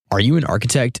Are you an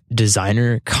architect,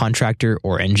 designer, contractor,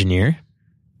 or engineer?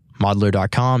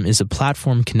 Modeler.com is a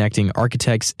platform connecting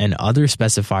architects and other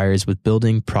specifiers with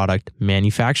building product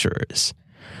manufacturers.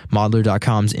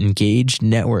 Modeler.com's engaged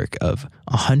network of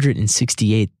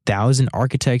 168,000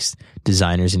 architects,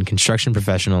 designers, and construction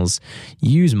professionals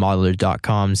use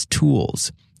Modeler.com's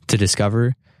tools to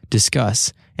discover,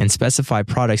 discuss, and specify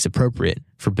products appropriate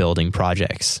for building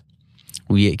projects.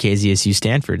 We at KZSU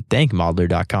Stanford thank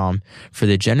Modeler.com for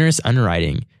the generous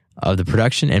underwriting of the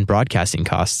production and broadcasting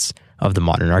costs of The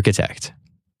Modern Architect.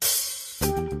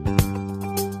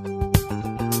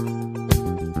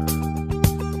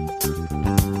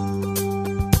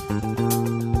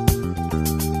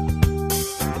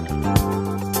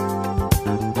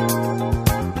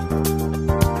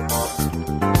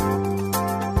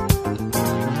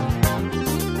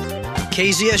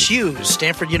 KZSU,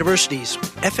 Stanford University's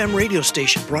FM radio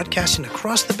station, broadcasting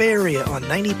across the Bay Area on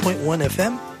 90.1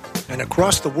 FM and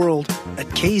across the world at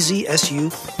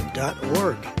kzsu.org.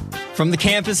 From the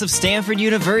campus of Stanford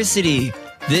University,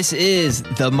 this is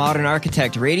The Modern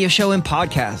Architect radio show and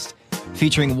podcast,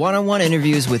 featuring one-on-one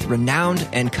interviews with renowned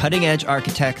and cutting-edge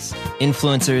architects,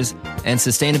 influencers, and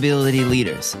sustainability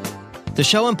leaders. The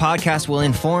show and podcast will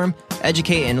inform,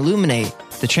 educate, and illuminate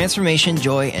the transformation,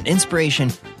 joy, and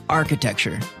inspiration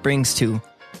architecture brings to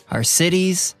our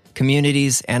cities,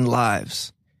 communities, and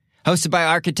lives. Hosted by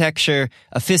architecture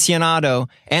aficionado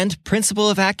and principal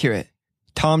of Accurate,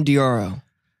 Tom Dioro.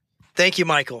 Thank you,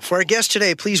 Michael. For our guest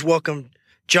today, please welcome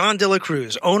John De La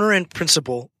Cruz, owner and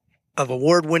principal of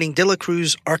award-winning De La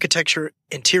Cruz Architecture,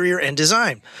 Interior, and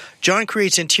Design. John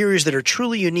creates interiors that are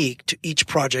truly unique to each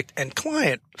project and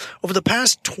client. Over the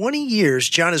past 20 years,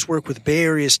 John has worked with Bay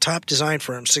Area's top design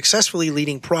firms, successfully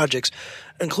leading projects,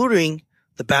 including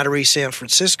the Battery San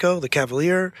Francisco, the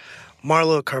Cavalier,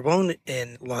 Marlowe Carbone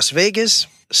in Las Vegas,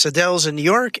 Sadel's in New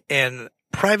York, and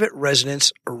private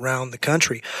residents around the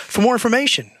country. For more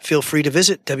information, feel free to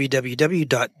visit www.dlcid.com.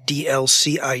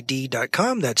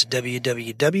 That's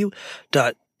www.dlcid.com.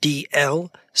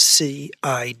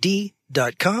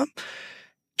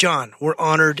 John, we're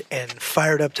honored and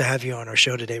fired up to have you on our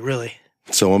show today, really.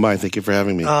 So am I. Thank you for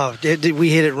having me. Oh, we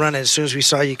hit it running. As soon as we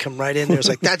saw you come right in there, it's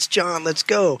like, that's John, let's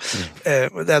go.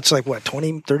 That's like, what,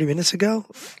 20, 30 minutes ago?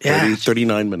 Yeah.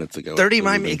 39 minutes ago.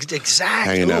 39 exact.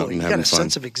 Hanging out and you having got a fun.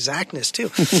 sense of exactness, too.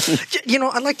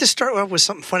 I'd like to start off with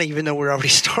something funny, even though we're already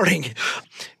starting.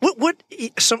 What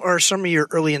are some of your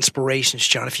early inspirations,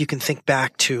 John, if you can think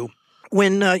back to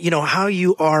when, how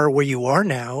you are where you are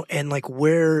now, and like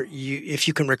where you, if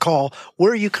you can recall,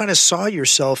 where you kind of saw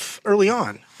yourself early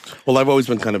on? Well, I've always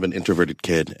been kind of an introverted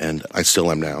kid, and I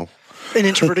still am now. An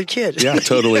introverted kid. Yeah,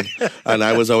 totally. And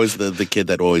I was always the kid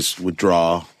that always would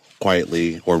draw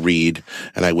quietly or read,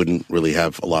 and I wouldn't really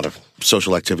have a lot of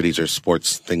social activities or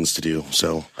sports things to do.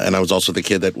 So, and I was also the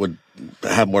kid that would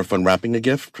have more fun wrapping a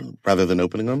gift rather than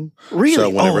opening them. Really? So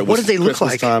whenever it was what did they look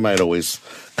Christmas like? time, I'd always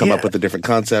come up with a different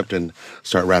concept and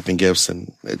start wrapping gifts,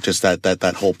 and just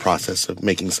that whole process of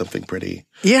making something pretty.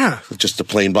 Yeah. Just a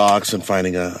plain box and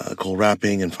finding a cool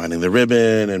wrapping and finding the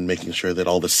ribbon and making sure that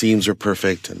all the seams are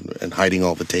perfect and hiding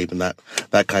all the tape and that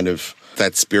kind of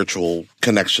that spiritual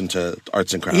connection to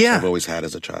arts and crafts I've always had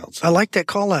as a child. So. I like that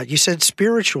call out. You said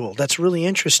spiritual. That's really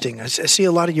interesting. I see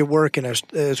a lot of your work, and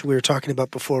as we were talking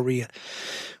about before we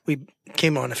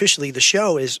came on officially, the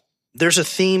show is there's a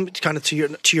theme kind of to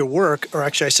your work, or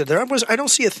actually I said I don't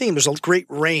see a theme. There's a great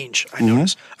range. I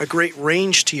notice a great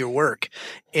range to your work,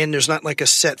 and there's not like a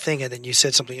set thing. And then you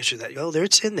said something interesting that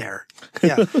it's in there.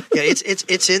 Yeah,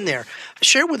 it's in there.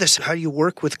 Share with us how you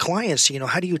work with clients.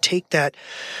 How do you take that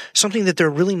something that they're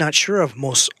really not sure of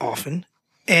most often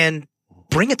and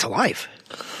bring it to life?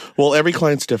 Well, every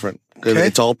client's different. Okay.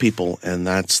 It's all people, and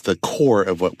that's the core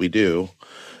of what we do.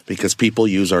 Because people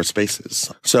use our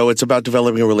spaces. So it's about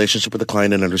developing a relationship with the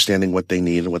client and understanding what they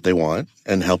need and what they want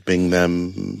and helping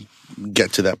them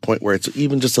get to that point where it's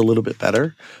even just a little bit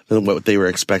better than what they were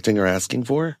expecting or asking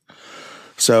for.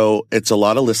 So it's a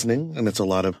lot of listening, and it's a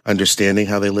lot of understanding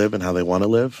how they live and how they want to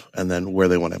live, and then where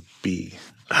they want to be.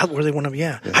 Where they want to be,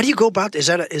 yeah. How do you go about this?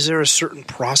 Is there a certain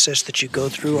process that you go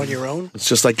through on your own? It's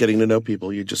just like getting to know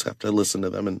people. You just have to listen to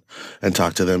them and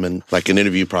talk to them, and like an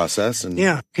interview process. And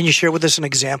yeah. Can you share with us an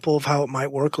example of how it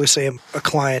might work? Let's say I'm a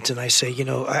client and I say,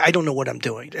 I don't know what I'm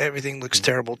doing. Everything looks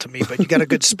terrible to me, but you got a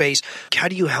good space. How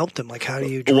do you help them? Like, how do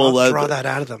you draw that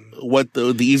out of them? What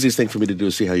the easiest thing for me to do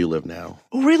is see how you live now.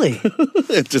 Oh, really?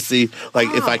 To see,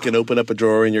 if I can open up a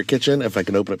drawer in your kitchen, if I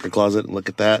can open up your closet and look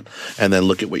at that, and then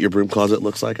look at what your broom closet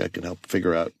looks like, I can help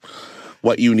figure out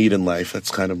what you need in life. That's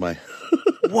kind of my...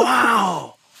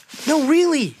 Wow. No,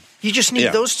 really. You just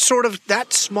need those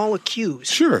that small of cues.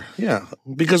 Sure, yeah.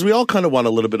 Because we all kind of want a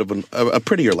little bit of a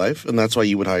prettier life, and that's why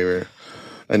you would hire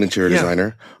an interior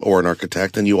designer or an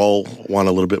architect, and you all want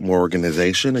a little bit more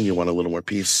organization and you want a little more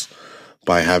peace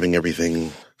by having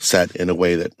everything set in a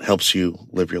way that helps you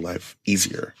live your life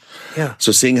easier. Yeah.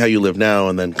 So seeing how you live now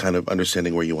and then kind of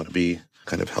understanding where you want to be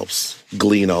kind of helps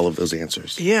glean all of those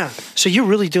answers. Yeah. So you're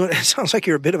really doing it. Sounds like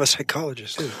you're a bit of a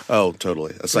psychologist, too. Oh,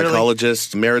 totally. A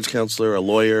psychologist, marriage counselor, a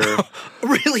lawyer.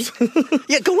 Really?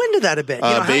 Yeah, go into that a bit.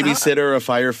 A babysitter, a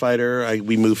firefighter.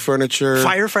 We move furniture.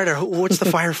 Firefighter? What's the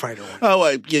firefighter one?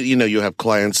 Oh, you have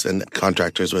clients and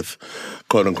contractors with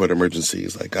quote-unquote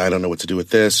emergencies. Like, I don't know what to do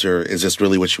with this, or is this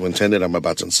really what you intended? I'm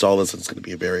about to install this, and it's going to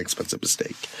be a very expensive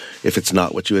mistake. If it's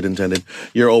not what you had intended,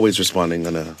 you're always responding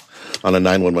on a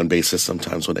 911 basis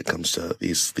sometimes when it comes to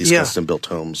these custom-built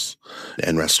homes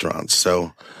and restaurants.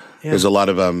 So there's a lot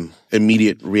of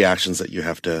immediate reactions that you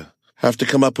have to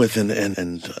come up with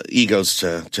and egos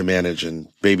to manage, and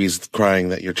babies crying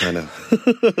that you're trying to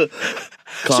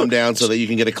calm down so that you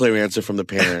can get a clear answer from the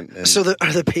parent. And so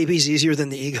are the babies easier than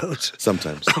the egos?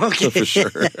 Sometimes. Okay. For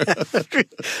sure.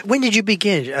 When did you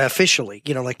begin officially?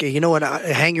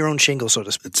 Hang your own shingle, so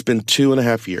to speak. It's been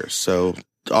 2.5 years. So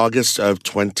August of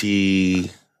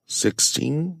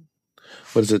 2016.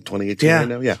 What is it, 2018 right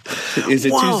now? Yeah. Is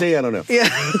it Tuesday? I don't know. Yeah.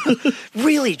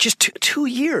 Really? Just 2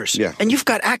 years? Yeah. And you've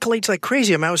got accolades like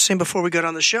crazy. I was saying before we got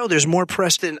on the show, there's more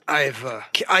press than I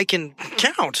can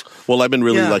count. Well, I've been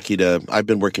really lucky I've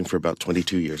been working for about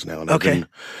 22 years now. And I've been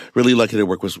really lucky to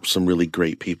work with some really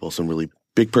great people, some really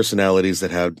big personalities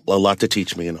that had a lot to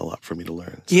teach me and a lot for me to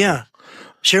learn. So. Yeah.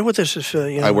 Share with us if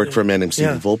I worked for a man named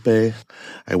Stephen Volpe.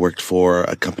 I worked for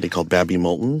a company called Babby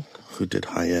Moulton, who did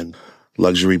high-end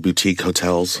luxury boutique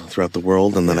hotels throughout the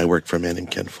world. And then I worked for a man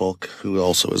named Ken Folk, who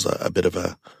also is a bit of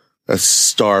a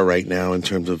star right now in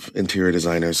terms of interior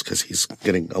designers, because he's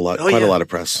getting a lot of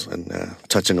press and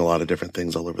touching a lot of different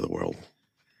things all over the world.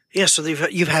 Yeah, so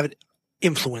you've had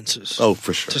influences. Oh,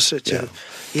 for sure.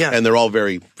 Yeah. And they're all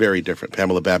very, very different.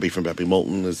 Pamela Babby from Babby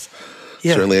Moulton is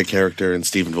certainly a character, and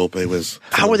Stephen Volpe was.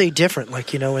 How are they different?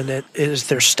 Like, is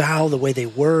their style, the way they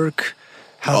work?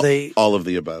 All of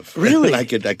the above. Really? I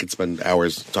could spend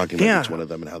hours talking about each one of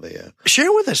them and how they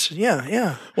share with us.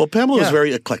 Yeah. Well, Pamela was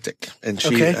very eclectic, and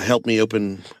she helped me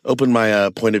open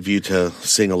my point of view to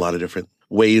seeing a lot of different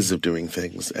ways of doing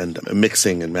things and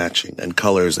mixing and matching and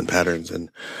colors and patterns. And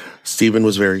Stephen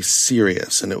was very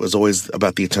serious, and it was always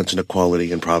about the attention to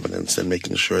quality and provenance and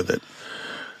making sure that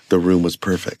the room was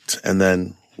perfect. And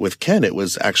then with Ken, it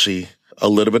was actually a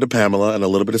little bit of Pamela and a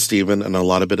little bit of Stephen and a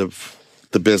lot of bit of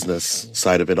the business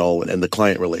side of it all and the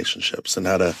client relationships and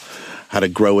how to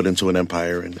grow it into an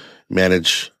empire and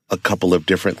manage a couple of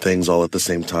different things all at the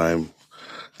same time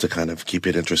to kind of keep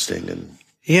it interesting and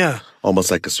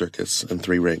almost like a circus in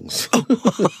 3 rings.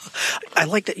 I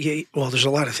like that. There's a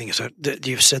lot of things that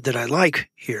you've said that I like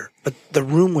here, but the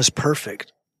room was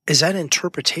perfect. Is that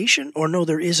interpretation, or no,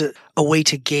 there is a way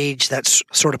to gauge that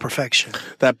sort of perfection?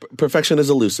 That perfection is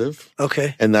elusive.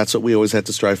 Okay. And that's what we always had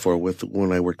to strive for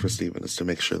when I worked with Stephen, is to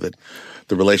make sure that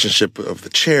the relationship of the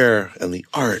chair and the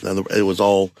art, it was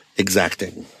all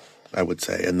exacting, I would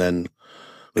say. And then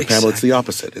with Pamela, it's the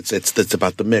opposite. It's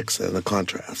about the mix and the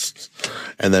contrast.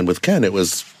 And then with Ken, it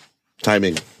was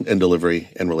timing and delivery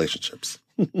and relationships.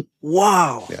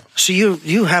 Wow. Yeah. So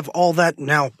you have all that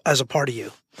now as a part of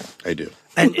you. I do.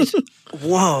 And it's,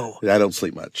 whoa. I don't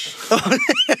sleep much.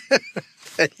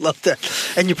 I love that.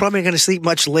 And you're probably going to sleep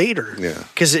much later. Yeah.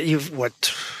 Because you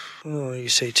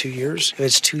say 2 years?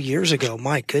 It's 2 years ago.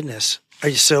 My goodness.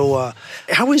 So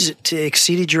how is it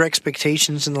exceeded your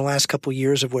expectations in the last couple of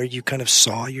years of where you kind of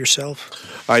saw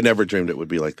yourself? I never dreamed it would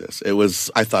be like this.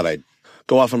 I thought I'd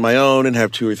go off on my own and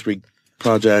have 2 or 3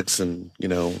 projects and,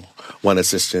 one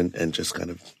assistant and just kind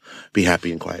of be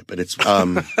happy and quiet. But it's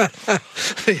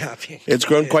it's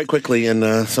grown quite quickly,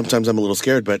 and sometimes I'm a little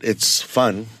scared, but it's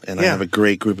fun. And I have a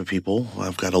great group of people.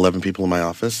 I've got 11 people in my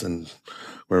office, and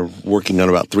we're working on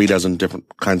about 36 different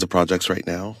kinds of projects right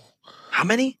now. How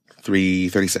many?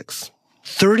 36.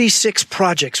 36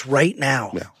 projects right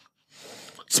now. Yeah.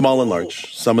 Small and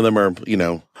large. Some of them are,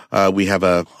 we have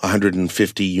a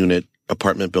 150 unit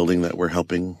apartment building that we're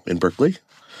helping in Berkeley.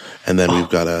 And then we've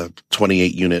got a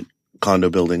 28 unit condo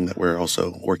building that we're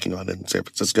also working on in San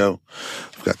Francisco.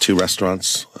 We've got 2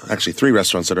 restaurants, actually 3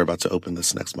 restaurants that are about to open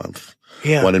this next month.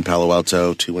 Yeah. 1 in Palo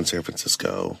Alto, 2 in San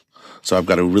Francisco. So I've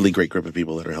got a really great group of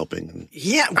people that are helping.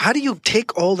 Yeah. How do you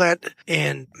take all that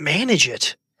and manage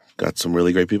it? got some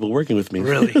really great people working with me.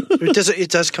 Really? It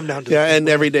does come down to yeah, and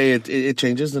every day it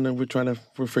changes, and then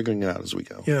we're figuring it out as we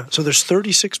go. Yeah. So there's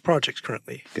 36 projects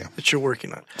currently that you're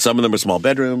working on. Some of them are small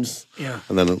bedrooms. Yeah.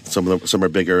 And then some are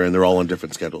bigger, and they're all on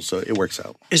different schedules, so it works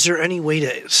out. Is there any way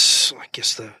to, I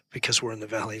guess because we're in the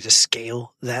Valley, to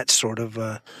scale that sort of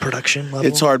production level?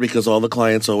 It's hard because all the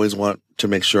clients always want to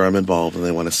make sure I'm involved, and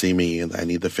they want to see me, and I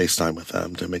need to FaceTime with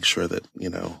them to make sure that,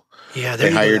 Yeah,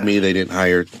 they hired me. They didn't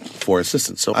hire 4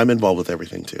 assistants. So I'm involved with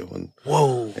everything too. And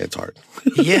whoa. It's hard.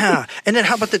 Yeah. And then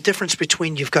how about the difference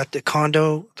between you've got the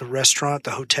condo, the restaurant,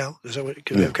 the hotel? Is that what it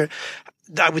could be? Okay.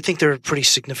 I would think they're pretty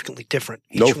significantly different.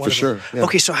 No, for sure. Yeah.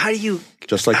 Okay. So how do you.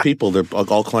 Just like people,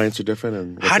 all clients are different.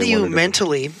 And how do you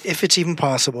mentally, if it's even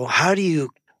possible, how do you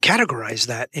categorize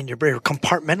that in your brain or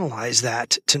compartmentalize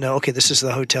that to know, okay, this is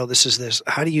the hotel, this is this.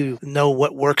 How do you know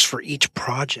what works for each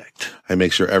project? I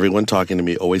make sure everyone talking to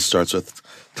me always starts with,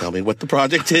 tell me what the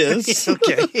project is.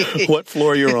 Okay. What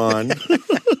floor you're on.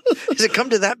 Does it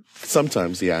come to that?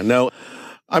 Sometimes, yeah. No,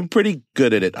 I'm pretty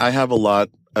good at it.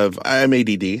 I'm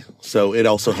ADD, so it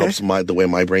also helps the way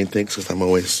my brain thinks because I'm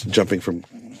always jumping from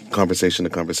conversation to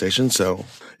conversation. So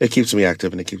it keeps me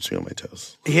active and it keeps me on my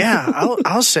toes. Yeah.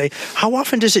 I'll say, how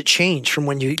often does it change from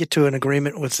when you get to an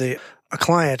agreement with a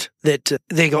client that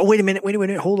they go, oh, wait a minute,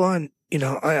 hold on.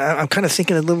 I'm kind of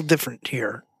thinking a little different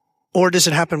here. Or does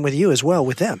it happen with you as well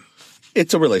with them?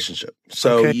 It's a relationship.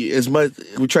 So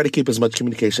we try to keep as much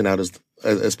communication out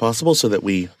as possible so that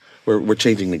we're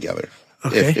changing together.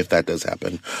 Okay. If that does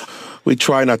happen. We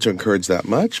try not to encourage that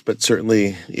much, but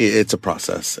certainly it's a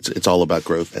process. It's all about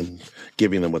growth and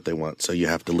giving them what they want. So you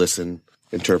have to listen,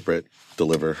 interpret,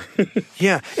 deliver.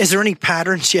 Yeah. Is there any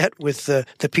patterns yet with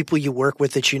the people you work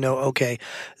with that okay,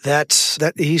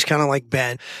 he's kind of like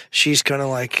Ben, she's kind of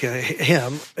like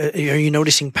him. Are you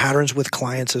noticing patterns with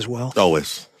clients as well?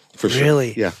 Always, for sure.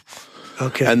 Really? Yeah.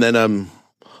 Okay. And then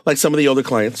like some of the older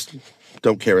clients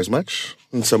don't care as much.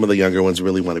 And some of the younger ones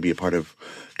really want to be a part of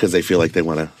because they feel like they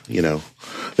want to,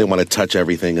 they want to touch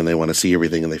everything and they want to see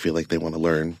everything and they feel like they want to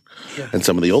learn. Yeah. And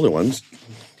some of the older ones,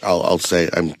 I'll say,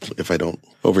 if I don't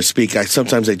overspeak,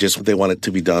 sometimes they want it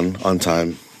to be done on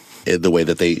time the way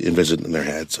that they envision it in their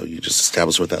head. So you just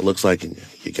establish what that looks like and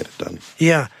you get it done.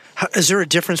 Yeah. Is there a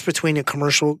difference between the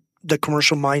commercial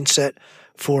mindset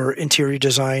for interior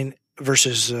design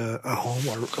versus a home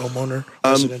or homeowner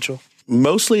residential?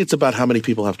 Mostly it's about how many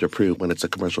people have to approve when it's a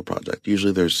commercial project.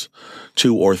 Usually there's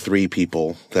 2 or 3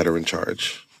 people that are in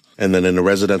charge. And then in a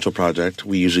residential project,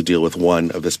 we usually deal with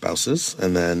one of the spouses,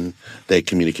 and then they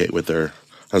communicate with their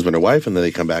husband or wife, and then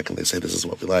they come back and they say, this is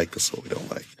what we like, this is what we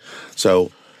don't like.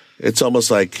 So it's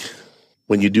almost like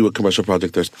when you do a commercial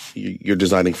project, you're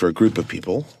designing for a group of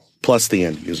people, plus the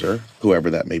end user, whoever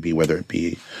that may be, whether it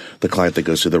be the client that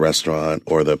goes to the restaurant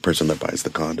or the person that buys the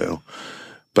condo.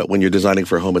 But when you're designing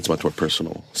for a home, it's much more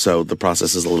personal. So the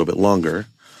process is a little bit longer,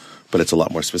 but it's a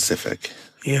lot more specific.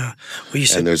 Yeah. Well, you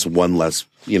said, and there's one less,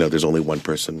 there's only one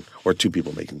person or 2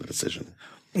 people making the decision.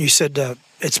 You said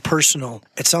it's personal.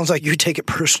 It sounds like you take it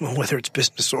personal, whether it's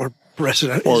business or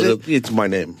residential. Well, it's my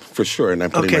name for sure, and I'm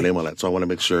putting my name on it. So I want to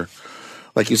make sure,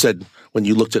 like you said, when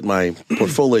you looked at my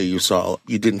portfolio,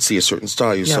 you didn't see a certain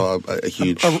style. You saw a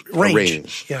huge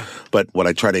range. Yeah. But what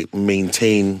I try to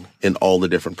maintain in all the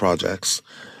different projects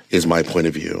is my point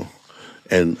of view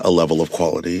and a level of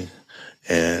quality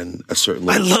and a certain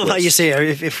level I love how you say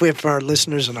it. If our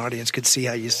listeners and audience could see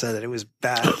how you said it was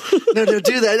bad. No,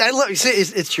 do that. I love you say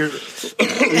it's your.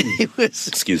 It was,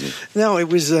 excuse me. No, it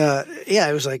was.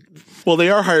 It was like. Well, they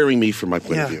are hiring me from my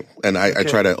point of view, and I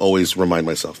try to always remind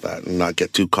myself that and not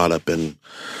get too caught up in,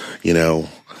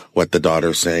 what the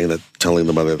daughter's saying, telling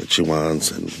the mother that she wants,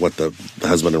 and what the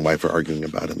husband and wife are arguing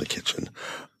about in the kitchen.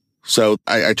 So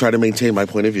I try to maintain my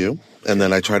point of view, and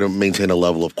then I try to maintain a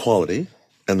level of quality.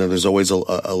 And then there's always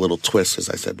a little twist, as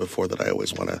I said before, that I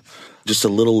always want to, just a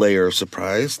little layer of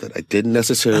surprise that I didn't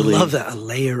necessarily. I love that, a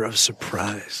layer of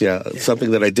surprise. Yeah,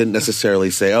 something that I didn't necessarily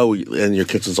say, oh, and your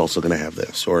kitchen's also going to have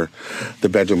this, or the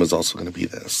bedroom is also going to be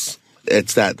this.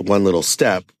 It's that one little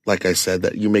step, like I said,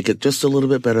 that you make it just a little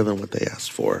bit better than what they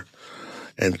asked for.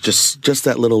 And just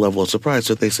that little level of surprise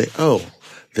that they say, oh,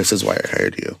 this is why I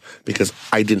hired you, because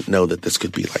I didn't know that this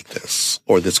could be like this,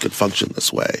 or this could function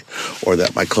this way, or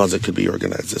that my closet could be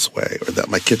organized this way, or that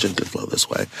my kitchen could flow this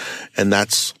way. And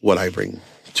that's what I bring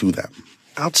to them.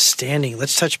 Outstanding.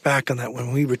 Let's touch back on that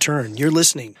when we return. You're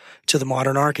listening to The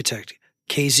Modern Architect,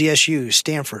 KZSU,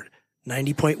 Stanford,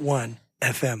 90.1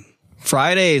 FM.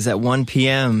 Fridays at 1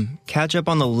 p.m. Catch up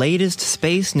on the latest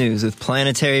space news with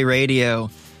Planetary Radio.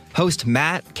 Host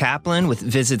Matt Kaplan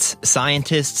visits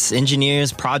scientists,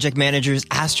 engineers, project managers,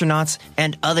 astronauts,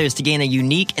 and others to gain a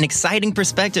unique and exciting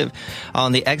perspective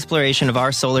on the exploration of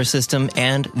our solar system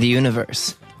and the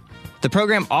universe. The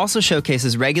program also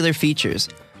showcases regular features,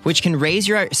 which can raise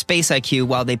your space IQ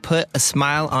while they put a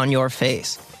smile on your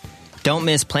face. Don't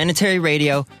miss Planetary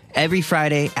Radio every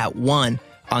Friday at 1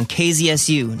 on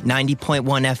KZSU 90.1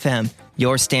 FM,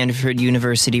 your Stanford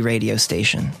University radio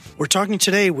station. We're talking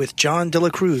today with John De La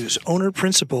Cruz,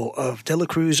 owner-principal of De La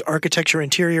Cruz Architecture,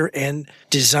 Interior, and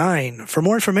Design. For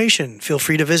more information, feel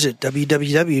free to visit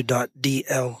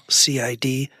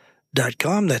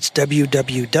www.dlcid.com. That's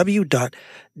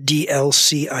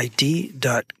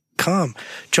www.dlcid.com.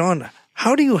 John,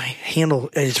 how do you handle,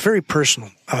 and it's very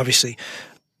personal, obviously,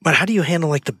 but how do you handle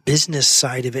like the business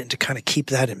side of it and to kind of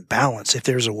keep that in balance if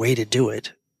there's a way to do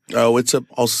it? Oh,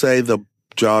 I'll say the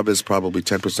job is probably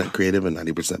 10% creative and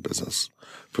 90% business,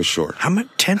 for sure. How much?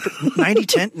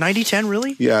 90-10,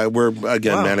 really? Yeah, we're,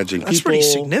 again, managing people. That's pretty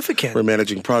significant. We're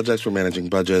managing projects, we're managing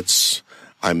budgets.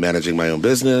 I'm managing my own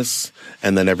business,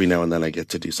 and then every now and then I get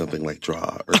to do something like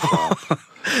draw or shop.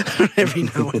 Every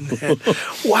now and then.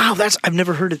 Wow, I've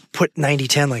never heard it put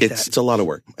 90-10 like that. It's a lot of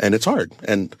work, and it's hard.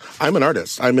 And I'm an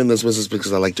artist. I'm in this business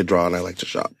because I like to draw and I like to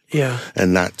shop. Yeah.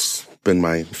 And that's been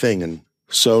my thing. And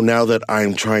so now that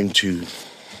I'm trying to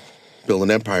build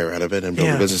an empire out of it and build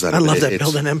a business out of it. I love that,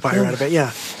 build an empire out of it, yeah.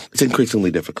 It's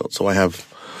increasingly difficult. So I have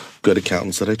good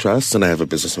accountants that I trust, and I have a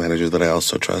business manager that I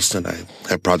also trust, and I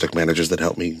have project managers that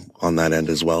help me on that end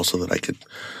as well so that I could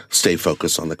stay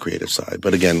focused on the creative side.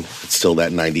 But again, it's still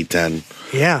that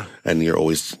 90-10. Yeah. And you're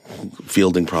always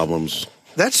fielding problems.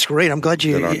 That's great. I'm glad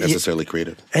that aren't necessarily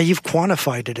creative. And you've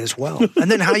quantified it as well.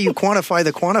 And then how you quantify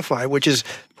the quantify, which is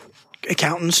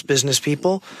accountants, business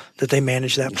people, that they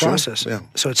manage that process. Sure, yeah.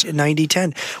 So it's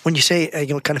 90-10. When you say,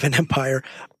 kind of an empire,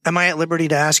 am I at liberty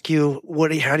to ask you,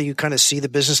 how do you kind of see the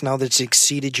business now that's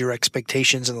exceeded your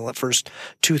expectations in the first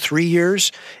 2-3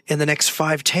 years? In the next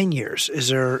 5-10 years, is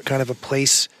there kind of a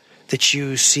place that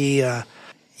you see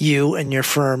you and your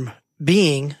firm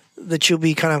being that you'll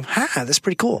be kind of, that's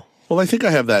pretty cool? Well, I think I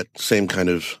have that same kind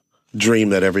of dream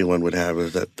that everyone would have,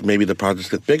 is that maybe the projects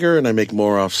get bigger and I make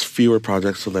more off fewer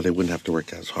projects so that I wouldn't have to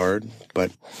work as hard.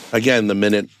 But again, the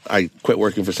minute I quit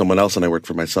working for someone else and I worked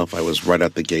for myself, I was right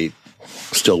out the gate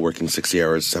still working 60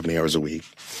 hours, 70 hours a week.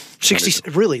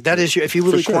 60, really? That is, if you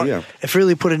really if you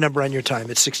really put a number on your time,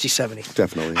 it's 60, 70.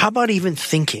 Definitely. How about even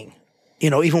thinking?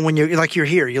 Even when you're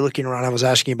here, you're looking around. I was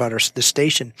asking about the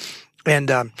station,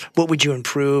 and what would you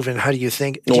improve, and how do you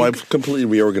think? I've completely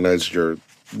reorganized your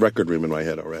record room in my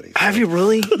head already. Have you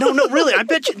really? No, really. I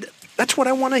bet you that's what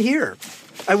I want to hear.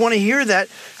 I want to hear that.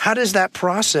 How does that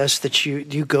process that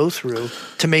you go through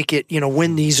to make it,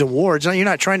 win these awards? Now, you're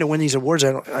not trying to win these awards,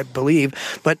 I believe,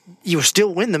 but you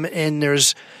still win them, and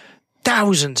there's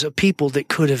thousands of people that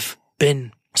could have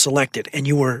been selected, and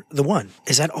you were the one.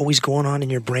 Is that always going on in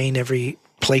your brain every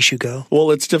place you go?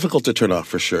 Well, it's difficult to turn off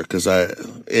for sure, because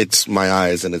it's my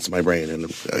eyes and it's my brain,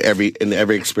 and in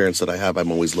every experience that I have,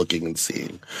 I'm always looking and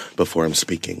seeing before I'm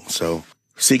speaking. So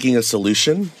seeking a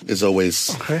solution is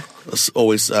always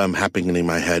happening in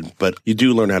my head, but you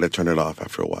do learn how to turn it off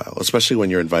after a while, especially when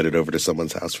you're invited over to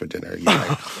someone's house for dinner.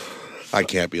 I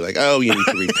can't be like, oh, you need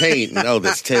to repaint, and oh,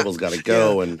 this table's got to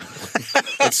go, and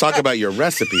let's talk about your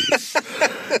recipes.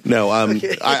 No,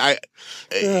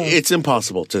 it's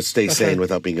impossible to stay sane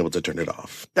without being able to turn it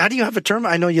off. How do you have a term?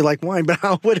 I know you like wine, but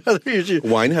what other issue?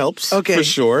 Wine helps, for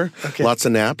sure. Okay. Lots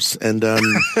of naps and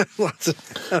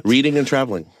reading and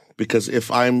traveling. Because if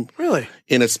I'm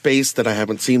in a space that I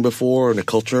haven't seen before, in a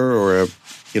culture, or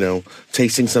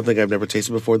tasting something I've never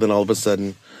tasted before, then all of a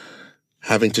sudden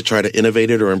having to try to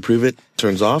innovate it or improve it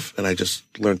turns off, and I just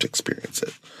learn to experience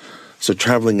it. So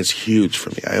traveling is huge for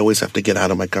me. I always have to get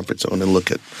out of my comfort zone and look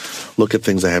at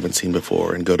things I haven't seen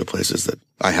before and go to places that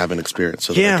I haven't experienced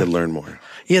so that I can learn more.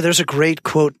 Yeah, there's a great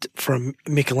quote from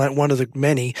Michelangelo, one of the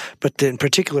many, but in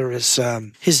particular is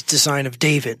his design of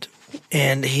David.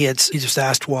 And he just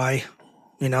asked why,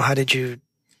 how did you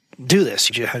do this?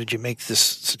 How did you make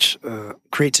this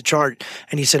create such art?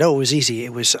 And he said, it was easy.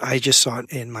 I just saw it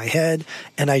in my head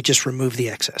and I just removed the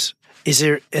excess.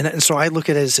 And so I look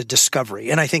at it as a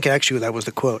discovery. And I think actually that was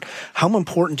the quote. How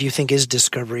important do you think is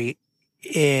discovery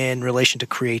in relation to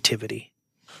creativity?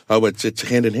 Oh, it's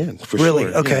hand in hand for sure. Really?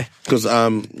 Okay. Because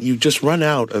you just run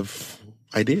out of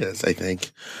ideas, I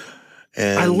think.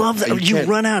 And I love that. You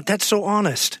run out. That's so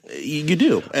honest. You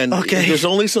do. And there's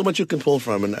only so much you can pull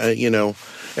from. And,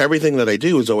 everything that I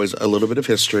do is always a little bit of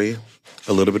history,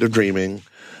 a little bit of dreaming,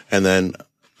 and then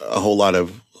a whole lot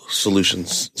of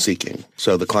solutions seeking.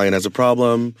 So the client has a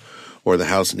problem, or the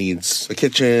house needs a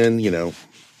kitchen,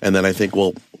 and then I think,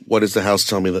 well, what does the house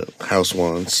tell me the house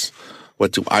wants?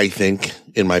 What do I think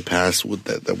in my past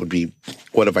that would be,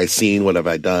 what have I seen? What have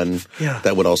I done? Yeah.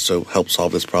 That would also help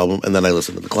solve this problem. And then I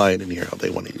listen to the client and hear how they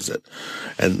want to use it.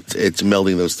 And it's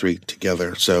melding those three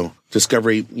together. So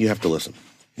discovery, you have to listen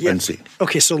and see.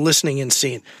 Okay, so listening and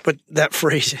seeing. But that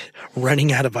phrase,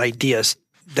 running out of ideas,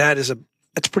 that's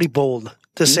pretty bold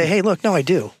to say, hey, look, no, I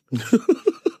do.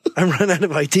 I'm running out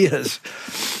of ideas.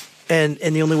 And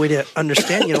the only way to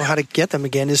understand, how to get them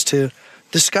again is to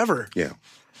discover. Yeah.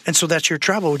 And so that's your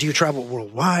travel. Do you travel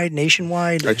worldwide,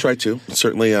 nationwide? I try to.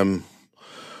 Certainly,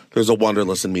 there's a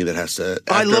wanderlust in me that has to.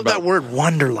 I love that word,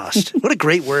 wanderlust. What a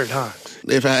great word, huh?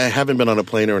 If I haven't been on a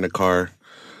plane or in a car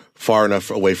far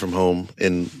enough away from home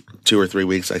in 2 or 3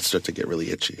 weeks, I start to get really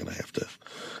itchy and I have to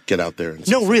get out there. And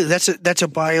no, really, that's a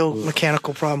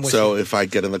biomechanical problem with so you. If I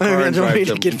get in the car and drive I don't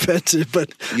mean to get offensive,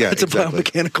 but yeah, it's exactly. a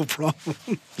biomechanical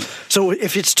problem. So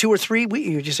if it's 2 or 3 weeks,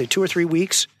 you just say 2 or 3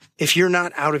 weeks, if you're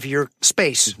not out of your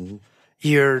space,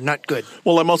 you're not good.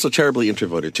 Well, I'm also terribly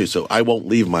introverted too, so I won't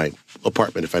leave my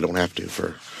apartment if I don't have to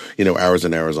for, hours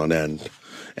and hours on end.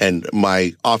 And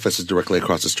my office is directly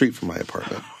across the street from my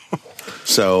apartment.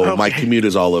 So my commute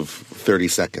is all of 30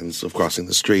 seconds of crossing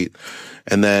the street.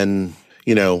 And then,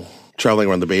 traveling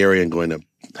around the Bay Area and going to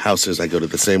houses, I go to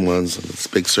the same ones and this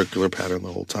big circular pattern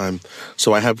the whole time.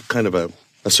 So I have kind of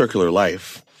a circular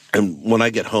life. And when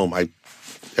I get home,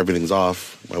 everything's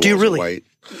off. My Do you walls are really? white.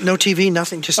 No TV,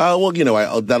 nothing? Just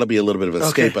well, that'll be a little bit of an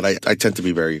escape, Okay. but I tend to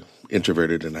be very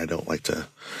introverted and I don't like to,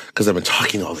 because I've been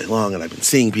talking all day long and I've been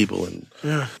seeing people and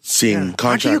seeing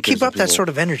contractors. How do you keep up and that people. sort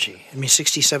of energy?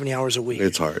 60, 70 hours a week.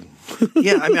 It's hard.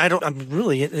 Yeah,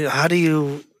 how do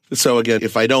you... So again,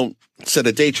 if I don't set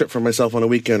a day trip for myself on a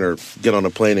weekend or get on a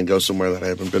plane and go somewhere that I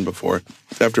haven't been before,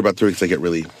 after about 3 weeks I get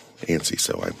really antsy,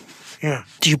 so Yeah.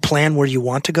 Do you plan where you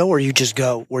want to go, or you just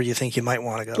go where you think you might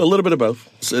want to go? a little bit of both.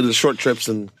 So it is short trips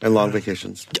and long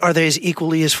vacations. Are they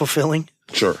equally as fulfilling?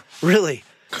 Sure. Really?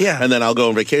 Yeah. And then I'll go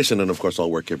on vacation and of course I'll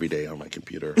work every day on my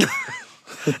computer.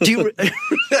 Do you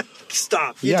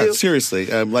stop? You yeah, do? seriously.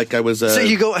 Like I was. So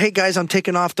you go, hey guys, I'm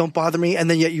taking off. Don't bother me, and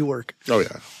then yet you work. Oh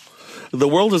yeah. The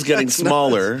world is getting That's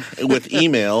smaller with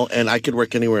email, and I could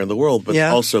work anywhere in the world, but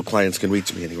Yeah. also clients can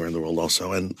reach me anywhere in the world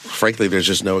also. And frankly, there's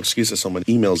just no excuse if someone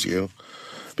emails you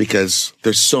because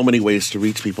there's so many ways to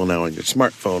reach people now on your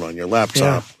smartphone, on your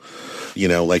laptop.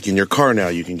 Like in your car now,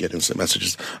 you can get instant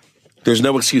messages. There's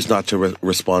no excuse not to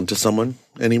respond to someone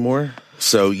anymore.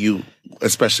 So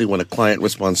especially when a client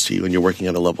responds to you and you're working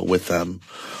at a level with them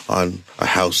on a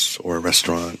house or a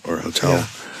restaurant or a hotel,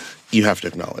 you have to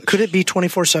acknowledge. Could it be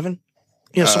 24/7?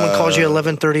 Someone calls you at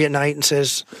 11:30 at night and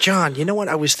says, John, you know what?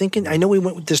 I was thinking, I know we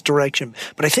went with this direction,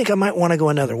 but I think I might want to go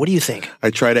another. What do you think?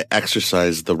 I try to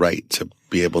exercise the right to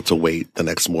be able to wait the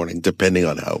next morning, depending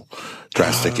on how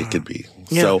drastic it could be.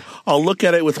 Yeah. So I'll look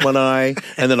at it with one eye,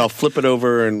 and then I'll flip it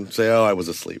over and say, "Oh, I was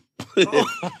asleep,"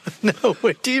 No,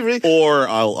 do you really? or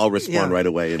I'll respond right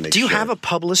away and make. Do you sure. have a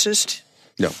publicist?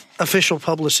 No, Official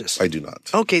publicist? I do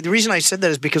not. Okay, the reason I said that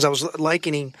is because I was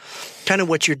likening kind of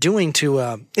what you're doing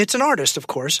to it's an artist, of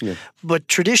course, but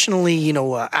traditionally,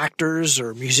 actors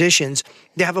or musicians,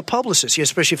 they have a publicist,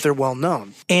 especially if they're well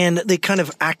known, and they kind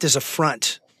of act as a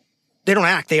front. They don't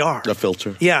act; they are A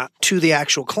filter. Yeah, to the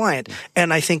actual client.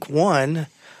 And I think one,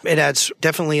 it adds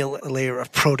definitely a layer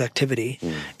of productivity,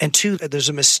 and two, there's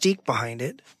a mystique behind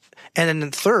it, and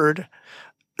then third,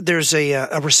 there's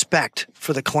a respect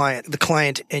for the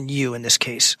client and you in this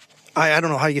case. I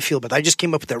don't know how you feel, but I just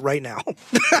came up with that right now.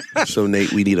 So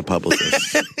Nate, we need a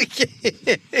publicist.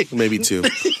 Maybe two.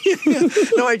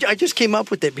 No, I just came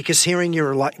up with it because hearing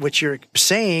what you're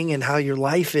saying and how your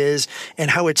life is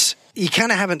and how you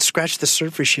kind of haven't scratched the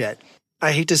surface yet.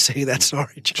 I hate to say that.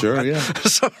 Sorry, John. Sure, yeah.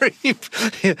 Sorry.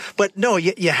 But no,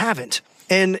 you haven't.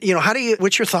 And,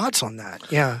 what's your thoughts on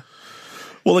that? Yeah.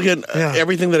 Well, again,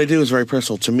 everything that I do is very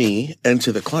personal to me and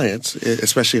to the clients,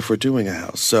 especially if we're doing a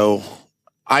house. So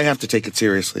I have to take it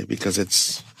seriously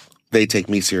because they take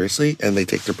me seriously and they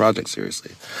take their project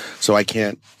seriously. So I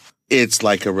can't, it's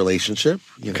like a relationship,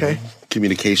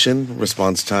 communication,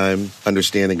 response time,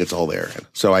 understanding, it's all there.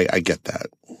 So I get that.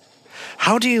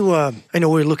 How do you, I know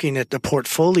we're looking at the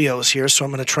portfolios here, so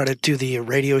I'm going to try to do the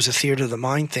radio as a theater of the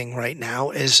mind thing right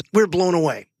now, is we're blown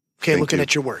away. Okay, looking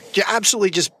at your work. You're absolutely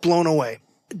just blown away.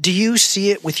 Do you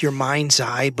see it with your mind's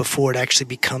eye before it actually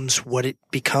becomes what it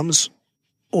becomes?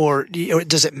 Or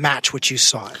does it match what you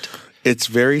saw it? It's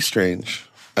very strange,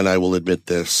 and I will admit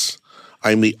this.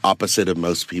 I'm the opposite of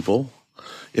most people.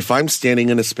 If I'm standing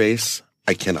in a space,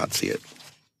 I cannot see it.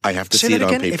 I have to see it on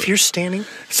paper. If you're standing?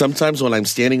 Sometimes when I'm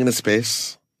standing in a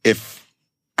space, if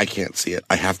I can't see it.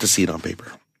 I have to see it on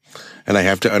paper. And I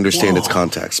have to understand its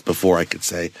context before I could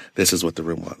say, this is what the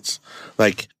room wants.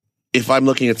 Like, if I'm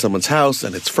looking at someone's house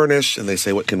and it's furnished and they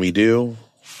say, what can we do?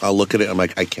 I'll look at it. I'm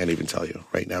like, I can't even tell you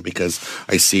right now because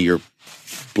I see your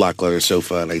black leather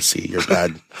sofa and I see your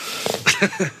bad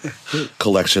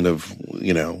collection of,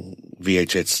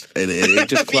 VHS. It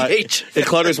just it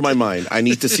clutters my mind. I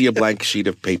need to see a blank sheet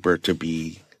of paper to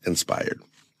be inspired.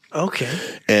 Okay.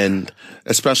 And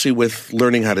especially with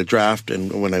learning how to draft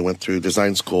and when I went through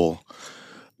design school,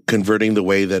 learning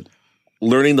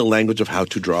the language of how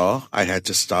to draw, I had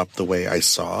to stop the way I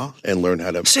saw and learn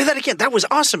how to... Say that again. That was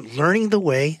awesome. Learning the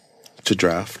way... to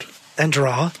draft. And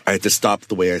draw. I had to stop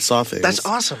the way I saw things. That's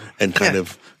awesome. And kind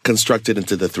of construct it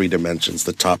into the 3 dimensions,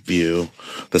 the top view,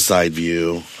 the side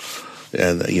view,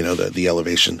 and, the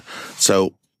elevation.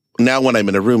 So now when I'm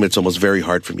in a room, it's almost very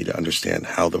hard for me to understand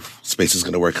how the space is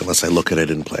going to work unless I look at it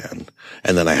in plan.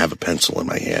 And then I have a pencil in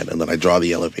my hand and then I draw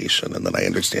the elevation and then I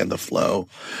understand the flow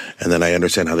and then I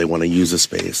understand how they want to use the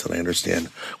space and I understand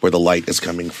where the light is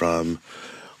coming from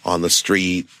on the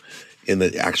street in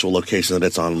the actual location that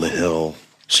it's on the hill.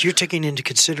 So you're taking into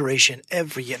consideration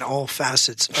every and all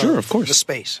facets of course. The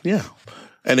space. Yeah.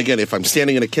 And again, if I'm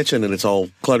standing in a kitchen and it's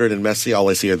all cluttered and messy, all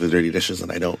I see are the dirty dishes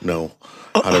and I don't know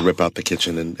how to rip out the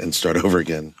kitchen and start over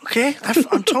again. Okay.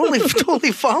 I'm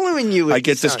totally following you. I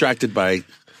get distracted by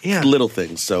little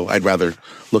things. So I'd rather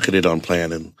look at it on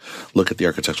plan and look at the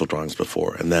architectural drawings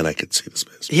before and then I could see the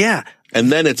space. Yeah.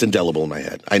 And then it's indelible in my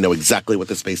head. I know exactly what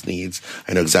the space needs.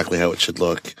 I know exactly how it should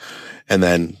look. And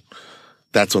then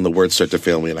that's when the words start to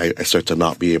fail me and I start to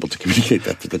not be able to communicate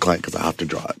that to the client because I have to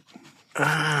draw it.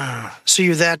 So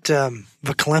you're that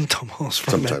verklempt almost.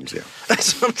 Sometimes, yeah.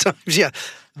 Sometimes, yeah.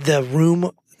 The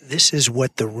room, this is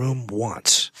what the room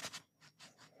wants.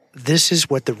 This is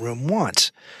what the room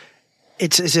wants.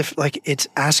 It's as if like it's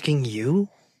asking you,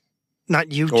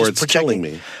 not you, or just it's projecting. telling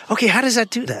me. Okay, how does that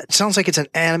do that? It sounds like it's an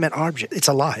animate object. It's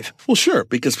alive. Well, sure,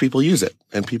 because people use it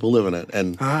and people live in it.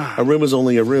 And a room is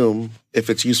only a room if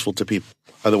it's useful to people.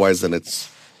 Otherwise, then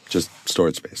it's just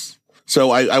storage space.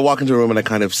 So I walk into a room and I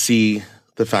kind of see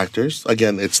the factors.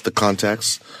 Again, it's the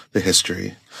context, the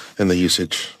history, and the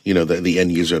usage, the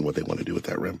end user and what they want to do with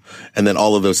that room. And then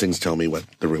all of those things tell me what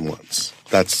the room wants.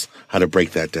 That's how to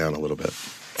break that down a little bit.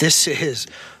 This is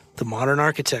The Modern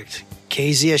Architect,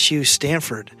 KZSU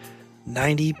Stanford,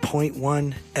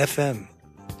 90.1 FM.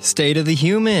 State of the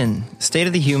Human. State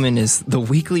of the Human is the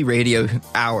weekly radio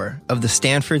hour of the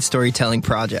Stanford Storytelling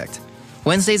Project.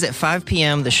 Wednesdays at 5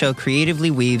 p.m., the show creatively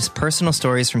weaves personal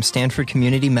stories from Stanford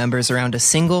community members around a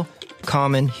single,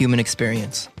 common human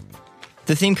experience.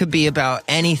 The theme could be about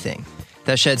anything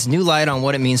that sheds new light on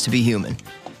what it means to be human,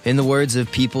 in the words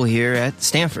of people here at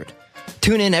Stanford.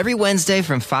 Tune in every Wednesday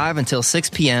from 5 until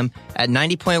 6 p.m. at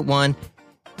 90.1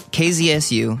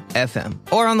 KZSU FM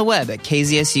or on the web at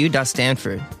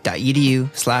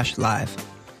kzsu.stanford.edu/live.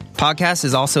 Podcast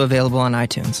is also available on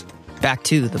iTunes. Back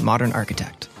to The Modern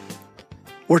Architect.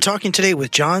 We're talking today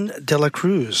with John De La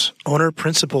Cruz,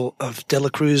 owner-principal of De La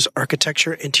Cruz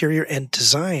Architecture, Interior, and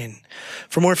Design.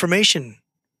 For more information,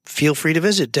 feel free to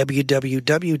visit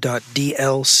www.dlcid.com.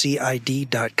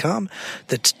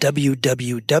 That's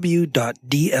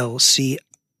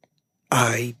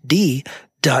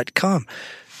www.dlcid.com.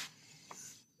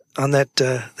 On that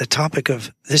the topic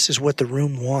of this is what the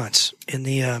room wants, in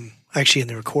the actually in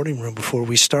the recording room before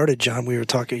we started, John, we were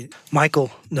talking. Michael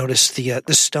noticed the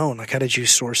stone. Like, how did you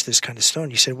source this kind of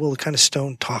stone? You said, well, the kind of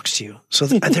stone talks to you. So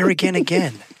there again.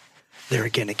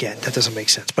 That doesn't make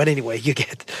sense. But anyway, you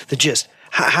get the gist.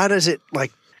 How does it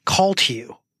call to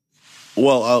you?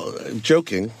 Well,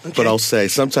 joking, but I'll say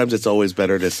sometimes it's always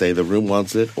better to say the room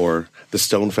wants it or the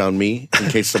stone found me in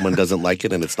case someone doesn't like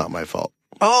it and it's not my fault.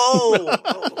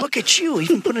 Oh, look at you.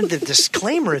 Even put in the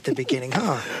disclaimer at the beginning,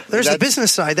 huh? There's the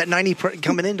business side, that 90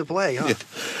 coming into play, huh? Yeah.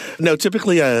 No,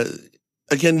 typically,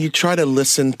 again, you try to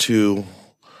listen to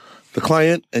the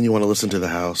client and you want to listen to the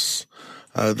house.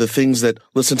 The things that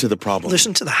listen to the problem.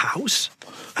 Listen to the house?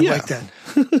 I like that.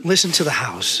 Listen to the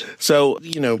house. So,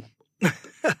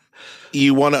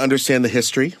 you want to understand the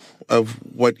history of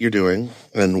what you're doing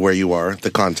and where you are,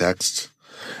 the context.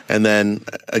 And then,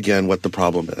 again, what the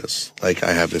problem is. Like,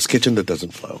 I have this kitchen that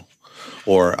doesn't flow.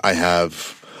 Or I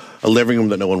have a living room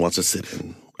that no one wants to sit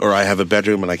in. Or I have a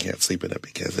bedroom and I can't sleep in it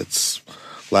because it's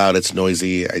loud, it's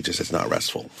noisy, it's not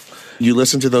restful. You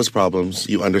listen to those problems.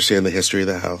 You understand the history of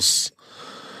the house.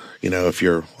 If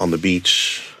you're on the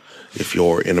beach, if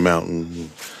you're in a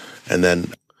mountain. And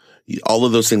then all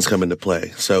of those things come into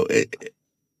play. So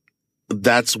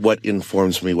that's what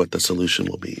informs me what the solution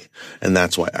will be. And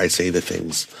that's why I say the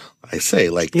things I say,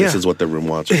 like, this is what the room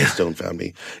wants, or the stone found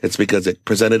me. It's because it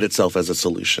presented itself as a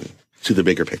solution to the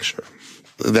bigger picture.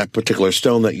 That particular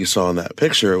stone that you saw in that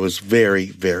picture was very,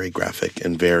 very graphic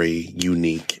and very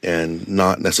unique, and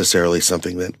not necessarily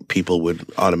something that people would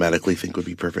automatically think would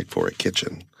be perfect for a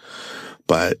kitchen.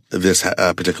 But this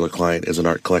particular client is an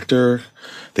art collector.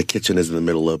 The kitchen is in the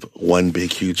middle of one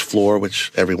big, huge floor,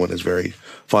 which everyone is very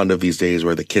fond of these days,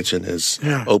 where the kitchen is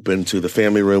open to the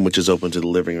family room, which is open to the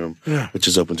living room, which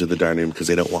is open to the dining room, because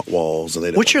they don't want walls. And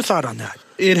they don't. What's your thought on that?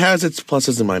 It has its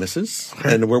pluses and minuses,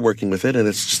 and we're working with it, and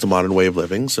it's just a modern way of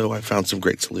living. So I found some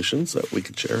great solutions that we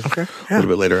could share a little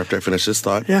bit later after I finish this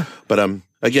thought. Yeah. But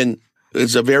again,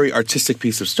 it's a very artistic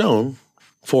piece of stone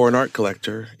for an art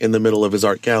collector in the middle of his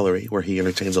art gallery, where he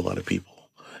entertains a lot of people.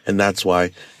 And that's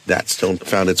why that stone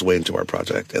found its way into our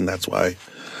project. And that's why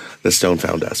the stone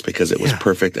found us, because it was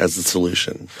perfect as the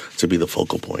solution to be the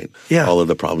focal point. Yeah. All of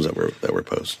the problems that were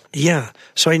posed. Yeah.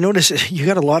 So I noticed you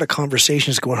got a lot of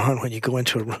conversations going on when you go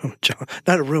into a room, John.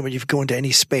 Not a room, but you go into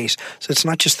any space. So it's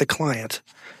not just the client.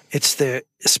 It's the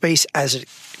space as it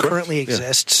currently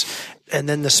exists, and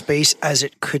then the space as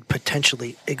it could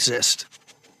potentially exist.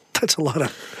 That's a lot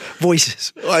of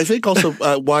voices. Well, I think also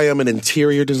why I'm an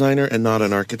interior designer and not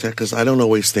an architect, because I don't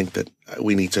always think that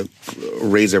we need to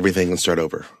raise everything and start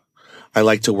over. I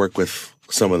like to work with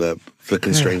some of the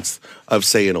constraints of,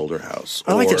 say, an older house.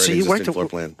 I like or that. So an you existing floor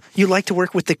plan. You like to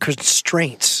work with the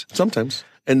constraints. Sometimes.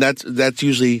 And that's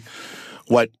usually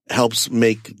what helps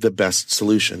make the best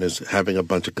solution, is having a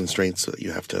bunch of constraints that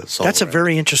you have to solve. That's a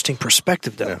very interesting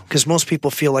perspective, though, because most people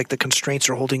feel like the constraints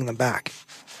are holding them back.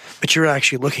 But you're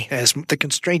actually looking at it as the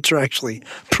constraints are actually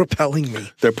propelling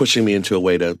me. They're pushing me into a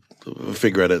way to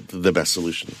figure out the best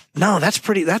solution. No, that's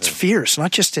fierce, not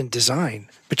just in design,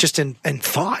 but just in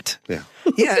thought. Yeah.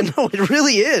 Yeah, no, it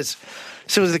really is.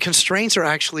 So the constraints are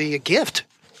actually a gift,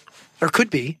 or could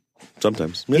be.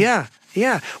 Sometimes. Yeah.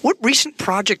 What recent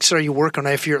projects are you working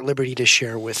on, if you're at liberty to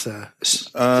share with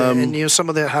and some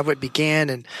of how it began,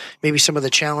 and maybe some of the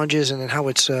challenges, and then how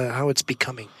it's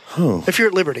becoming? If you're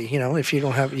at liberty, if you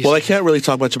don't have. Well, I can't really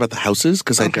talk much about the houses,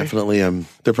 because I definitely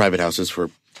they're private houses for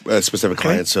specific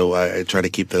clients, so I try to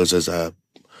keep those as How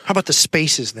about the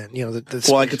spaces then?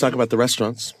 Well, I could talk about the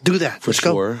restaurants. Do that. Let's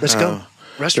go. Let's go.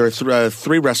 There are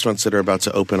three restaurants that are about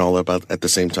to open all about at the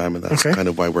same time, and that's kind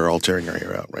of why we're all tearing our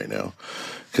hair out right now.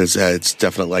 Because it's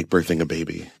definitely like birthing a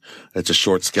baby. It's a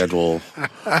short schedule,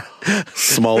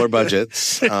 smaller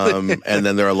budgets, and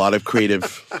then there are a lot of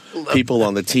creative people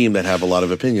on the team that have a lot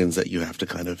of opinions that you have to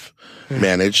kind of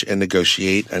manage and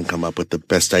negotiate and come up with the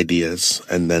best ideas,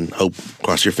 and then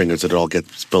cross your fingers that it all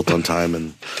gets built on time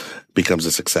and becomes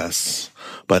a success.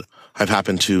 But I've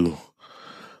happened to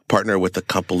partner with a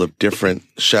couple of different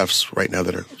chefs right now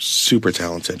that are super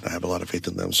talented. I have a lot of faith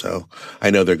in them, so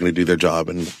I know they're going to do their job,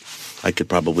 and I could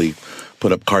probably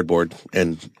put up cardboard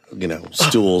and,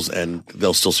 stools, and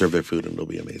they'll still serve their food, and it'll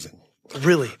be amazing.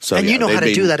 Really? So, and you know how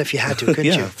to do that if you had to, couldn't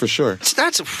you? Yeah, for sure.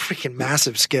 That's a freaking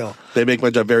massive skill. They make my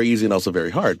job very easy and also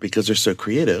very hard, because they're so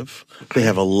creative. They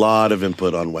have a lot of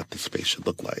input on what the space should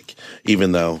look like,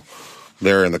 even though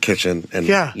they're in the kitchen, and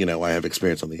I have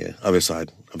experience on the other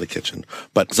side of the kitchen.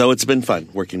 But so it's been fun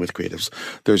working with creatives.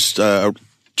 There's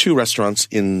 2 restaurants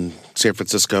in San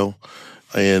Francisco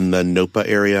in the Nopa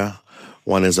area.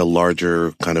 One is a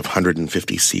larger kind of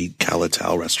 150-seat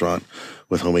Calatal restaurant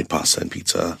with homemade pasta and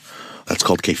pizza. That's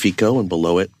called Que Fico, and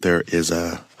below it there is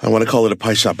I want to call it a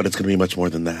pie shop, but it's going to be much more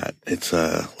than that. It's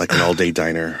like an all-day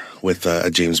diner with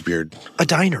a James Beard. A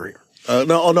diner?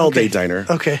 No, an all-day diner.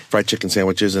 Okay. Fried chicken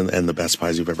sandwiches and the best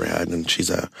pies you've ever had. And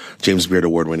she's a James Beard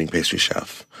award-winning pastry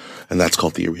chef. And that's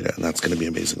called the Arita, and that's going to be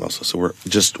amazing also. So we're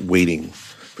just waiting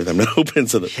for them to open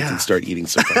so that we can start eating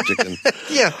some fried chicken.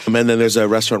 And then there's a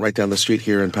restaurant right down the street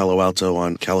here in Palo Alto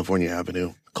on California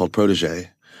Avenue called Protégé.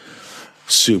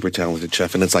 Super talented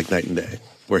chef, and it's like night and day,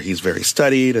 where he's very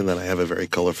studied, and then I have a very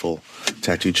colorful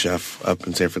tattooed chef up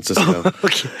in San Francisco.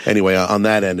 Anyway, on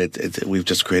that end, we've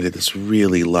just created this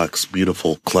really luxe,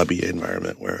 beautiful, clubby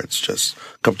environment where it's just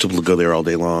comfortable to go there all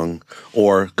day long,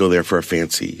 or go there for a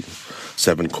fancy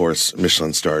 7-course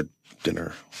Michelin-starred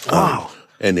dinner. Wow.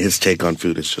 And his take on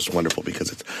food is just wonderful,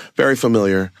 because it's very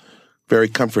familiar, very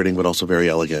comforting, but also very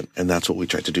elegant. And that's what we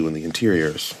try to do in the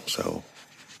interiors. So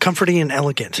comforting and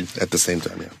elegant at the same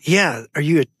time. Yeah. Are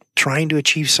you trying to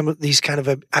achieve some of these kind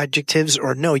of adjectives,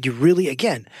 or no? You really,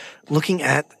 again, looking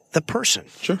at the person.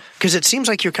 Sure. Because it seems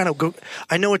like you're kind of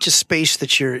I know it's a space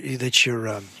that you're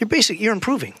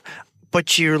improving.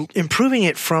 but you're improving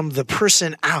it from the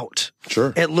person out.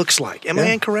 Sure. It looks like. Am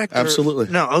I incorrect? Absolutely.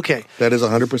 No, okay. That is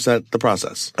 100% the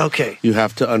process. Okay. You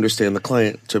have to understand the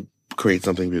client to create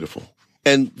something beautiful.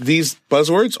 And these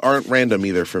buzzwords aren't random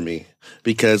either for me,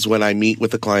 because when I meet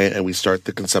with the client and we start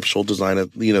the conceptual design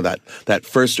of, that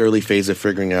first early phase of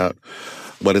figuring out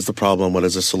what is the problem, what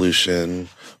is the solution,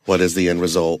 what is the end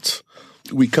result,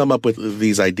 we come up with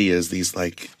these ideas,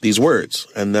 these words,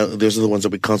 and those are the ones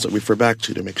that we constantly refer back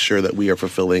to make sure that we are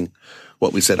fulfilling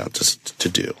what we set out to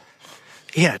do.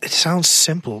 Yeah, it sounds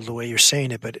simple the way you're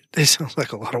saying it, but it sounds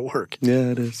like a lot of work.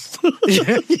 Yeah, it is.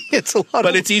 It's a lot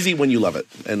But it's easy when you love it.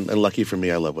 And lucky for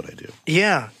me, I love what I do.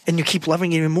 Yeah, and you keep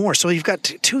loving it even more. So you've got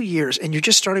 2 years, and you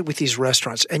just started with these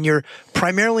restaurants, and you're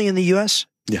primarily in the U.S.?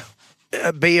 Yeah.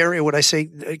 Bay Area, would I say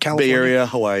California? Bay Area,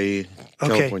 Hawaii,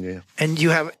 California. Okay. And you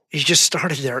just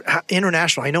started there.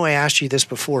 International. I know I asked you this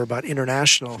before about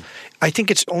international. I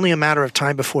think it's only a matter of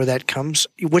time before that comes.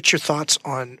 What's your thoughts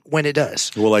on when it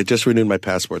does? Well, I just renewed my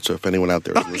passport, so if anyone out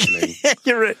there is listening,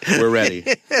 we're ready.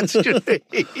 That's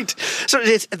great. So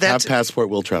have passport,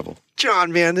 we'll travel.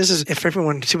 John, man, this is, if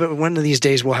everyone, one of these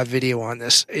days we'll have video on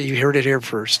this. You heard it here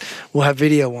first. We'll have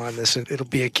video on this, and it'll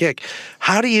be a kick.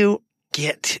 How do you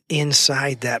get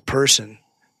inside that person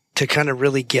to kind of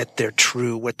really get their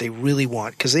what they really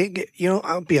want? Because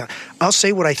I'll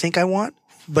say what I think I want,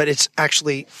 but it's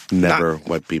actually never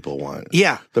what people want.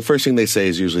 Yeah. The first thing they say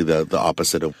is usually the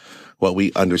opposite of what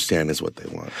we understand is what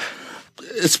they want.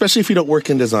 Especially if you don't work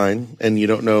in design and you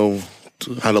don't know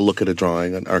how to look at a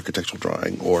drawing, an architectural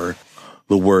drawing, or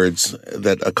the words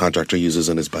that a contractor uses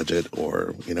in his budget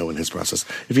or, in his process.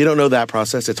 If you don't know that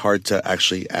process, it's hard to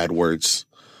actually add words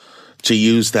to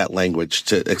use that language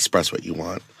to express what you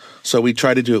want. So we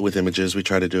try to do it with images. We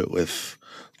try to do it with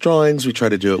drawings. We try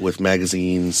to do it with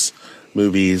magazines,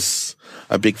 movies.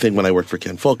 A big thing when I worked for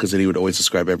Ken Folk is that he would always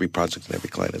describe every project and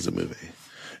every client as a movie.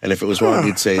 And if it was wrong,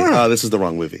 he'd say, this is the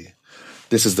wrong movie.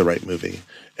 This is the right movie.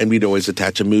 And we'd always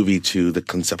attach a movie to the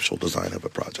conceptual design of a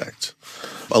project.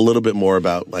 A little bit more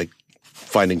about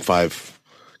finding 5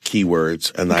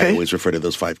 keywords, and I always refer to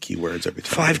those 5 keywords every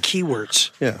time. 5 keywords.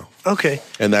 Yeah. Okay.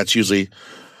 And that's usually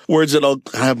words that I'll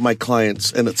have my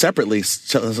clients, and separately,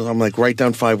 so I'm like, write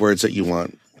down 5 words that you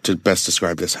want to best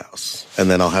describe this house. And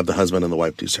then I'll have the husband and the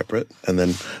wife do separate, and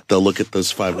then they'll look at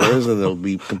those 5 words, and they'll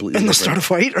be completely and they'll different.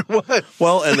 start a fight, or what?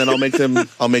 Well, and then I'll make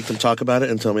them talk about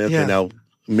it and tell me, okay, now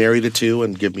marry the 2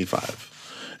 and give me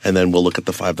 5. And then we'll look at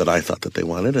the 5 that I thought that they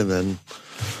wanted, and then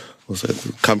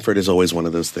comfort is always one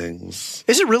of those things.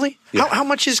 Is it really? Yeah. How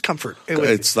much is comfort?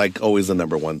 It's always the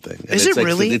number one thing. And is it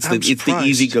really? It's the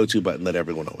easy go-to button that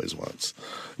everyone always wants.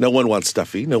 No one wants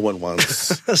stuffy. No one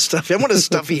wants stuffy. I want a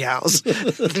stuffy house.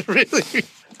 Really?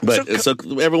 But so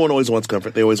everyone always wants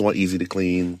comfort. They always want easy to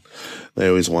clean. They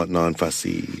always want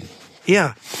non-fussy.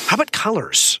 Yeah. How about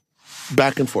colors?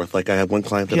 Back and forth. I have one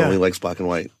client that only likes black and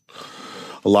white.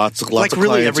 Lots of really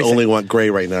clients everything. only want gray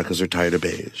right now because they're tired of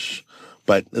beige.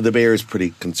 But the Bay Area is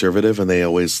pretty conservative, and they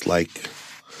always like,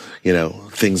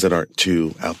 things that aren't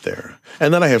too out there.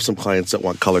 And then I have some clients that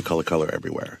want color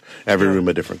everywhere. Every room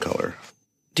a different color.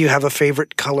 Do you have a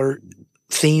favorite color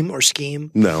theme or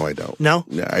scheme? No, I don't. No?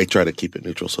 Yeah, I try to keep it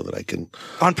neutral so that I can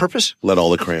on purpose let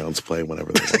all the crayons play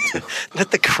whenever they want to.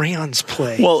 Let the crayons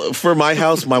play. Well, for my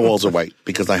house, my walls are white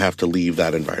because I have to leave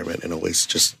that environment and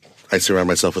always I surround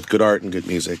myself with good art and good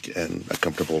music and a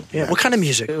comfortable mattress. What kind of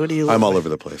music? What do you I'm all over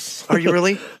the place. Are you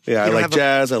really? Yeah, I like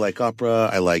jazz, I like opera,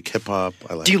 I like hip hop.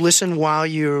 Do you listen while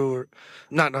you're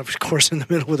not of course in the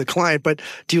middle with a client, but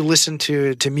do you listen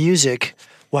to music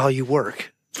while you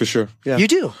work? For sure. Yeah. You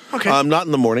do? Okay. Not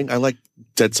in the morning. I like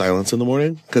dead silence in the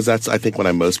morning because that's, I think, when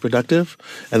I'm most productive,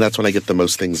 and that's when I get the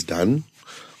most things done,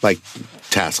 like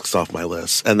tasks off my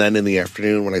list. And then in the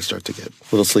afternoon, when I start to get a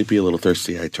little sleepy, a little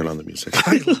thirsty, I turn on the music.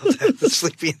 I love that.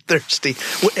 Sleepy and thirsty.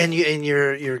 And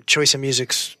your choice of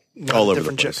music's all over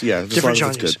the place. Yeah, different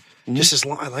genres. It's good. Mm-hmm. Just as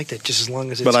long, I like that. Just as long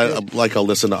as it's good. But I'll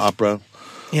listen to opera.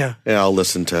 Yeah. Yeah, I'll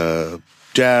listen to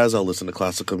jazz. I'll listen to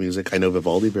classical music. I know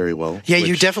Vivaldi very well. Yeah,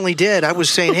 you definitely did. I was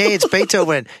saying, hey, it's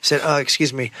Beethoven. He said,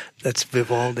 excuse me, that's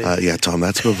Vivaldi. Yeah, Tom,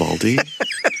 that's Vivaldi.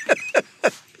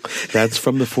 That's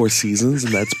from the Four Seasons,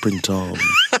 and that's Printemps.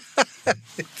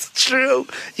 It's true.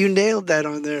 You nailed that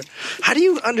on there. How do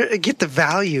you get the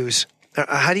values?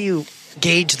 How do you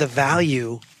gauge the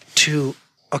value to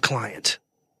a client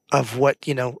of what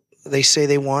they say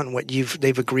they want, and what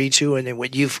they've agreed to, and then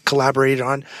what you've collaborated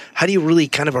on? How do you really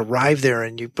kind of arrive there,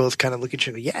 and you both kind of look at each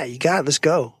other? Yeah, you got it. Let's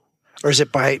go. Or is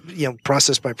it by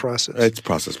process by process? It's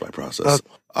process by process.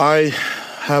 I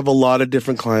have a lot of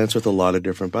different clients with a lot of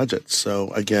different budgets.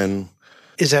 So again,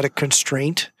 is that a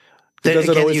constraint? That, does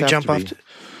it again, always you have jump to off? be?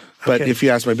 But Okay. if you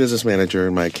ask my business manager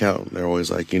and my accountant, they're always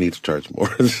like, you need to charge more.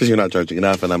 You're not charging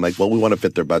enough. And I'm like, well, we want to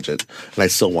fit their budget. And I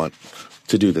still want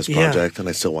to do this project, and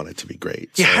I still want it to be great.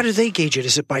 Yeah, So, how do they gauge it?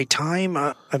 Is it by time? I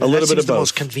mean, a that little bit seems of the both.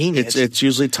 most convenient. It's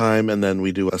usually time, and then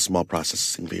we do a small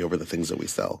processing fee over the things that we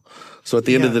sell. So at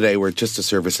the end of the day, we're just a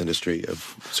service industry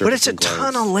of service. But it's a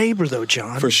ton of labor, though,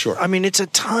 John. For sure. I mean, it's a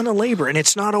ton of labor, and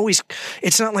it's not always.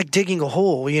 It's not like digging a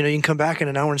hole. You can come back in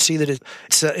an hour and see that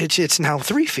it's now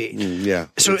 3 feet. Yeah,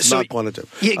 So it's not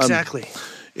quantitative. Yeah, exactly.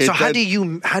 So how do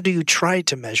you try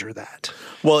to measure that?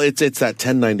 Well, it's that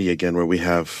 10-90 again, where we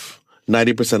have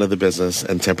 90% of the business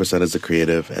and 10% is the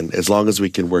creative. And as long as we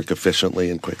can work efficiently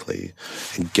and quickly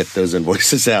and get those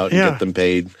invoices out and get them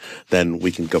paid, then we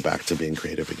can go back to being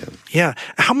creative again. Yeah.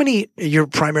 How many? You're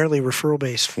primarily referral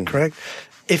based, correct?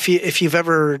 If you've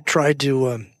ever tried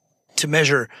to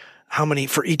measure how many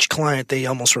for each client, they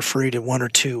almost refer you to one or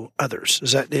two others.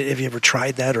 Have you ever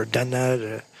tried that or done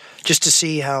that? Just to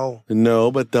see how.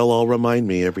 No, but they'll all remind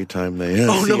me every time they.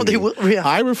 Oh no, they will. Yeah.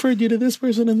 I referred you to this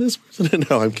person and this person.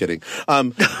 No, I'm kidding.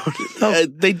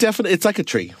 They definitely. It's like a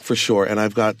tree for sure. And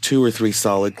I've got 2 or 3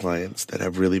 solid clients that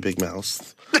have really big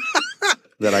mouths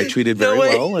that I treated very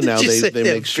well, and now they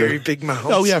make sure. Very big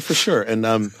mouths. Oh yeah, for sure. And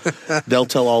they'll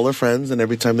tell all their friends, and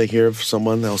every time they hear of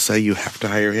someone, they'll say, "You have to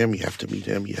hire him. You have to meet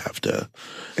him. You have to."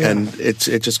 Yeah. And it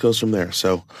just goes from there.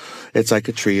 So it's like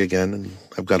a tree again, and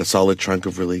I've got a solid trunk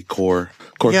of really core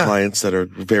clients that are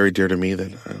very dear to me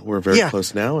that we're very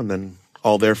close now, and then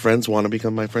all their friends want to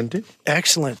become my friend too.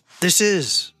 Excellent. This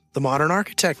is The Modern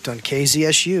Architect on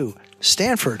KZSU,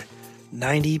 Stanford,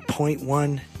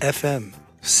 90.1 FM.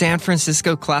 San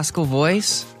Francisco Classical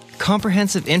Voice,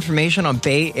 comprehensive information on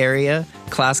Bay Area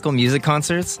classical music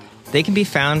concerts. They can be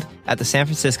found at the San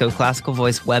Francisco Classical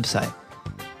Voice website,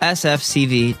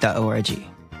 sfcv.org.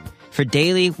 For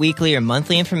daily, weekly, or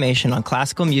monthly information on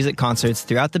classical music concerts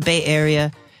throughout the Bay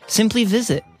Area, simply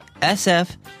visit sfcv.org.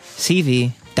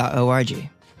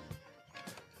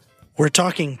 We're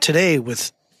talking today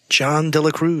with John De La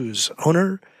Cruz,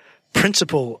 owner,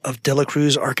 principal of De La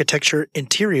Cruz Architecture,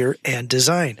 Interior, and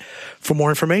Design. For more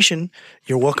information,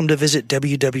 you're welcome to visit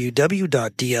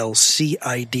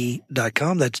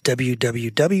www.dlcid.com. That's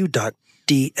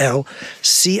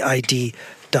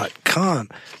www.dlcid.com.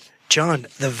 John,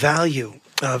 the value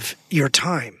of your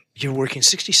time. You're working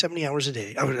 60, 70 hours a day.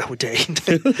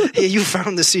 You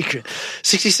found the secret.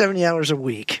 60, 70 hours a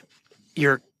week.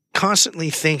 You're constantly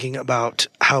thinking about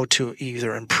how to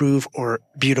either improve or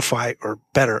beautify or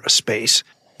better a space.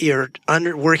 You're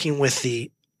working with the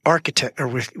architect or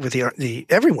with the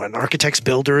everyone, architects,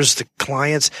 builders, the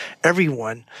clients,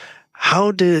 everyone.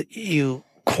 How do you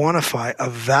quantify a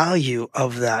value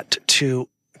of that to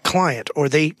client, or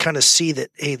they kind of see that,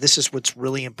 hey, this is what's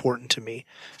really important to me?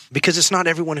 Because it's not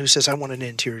everyone who says, I want an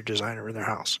interior designer in their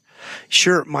house.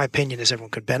 Sure, my opinion is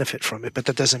everyone could benefit from it, but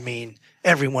that doesn't mean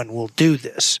everyone will do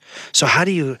this. So how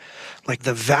do you,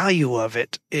 the value of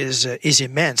it is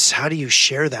immense. How do you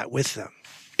share that with them?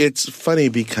 It's funny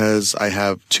because I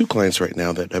have 2 clients right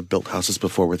now that have built houses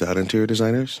before without interior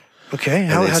designers. Okay.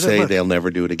 And they say they'll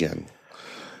never do it again.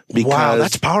 Wow,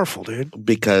 that's powerful, dude.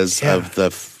 Because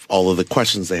of all of the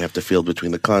questions they have to field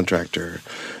between the contractor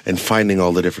and finding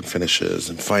all the different finishes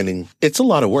and it's a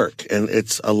lot of work, and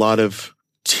it's a lot of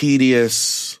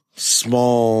tedious,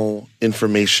 small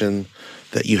information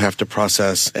that you have to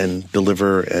process and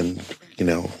deliver, and,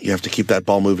 you have to keep that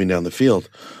ball moving down the field.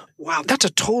 Wow, that's a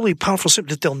totally powerful statement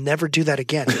that they'll never do that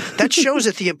again. That shows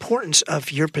the importance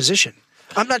of your position.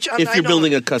 If you're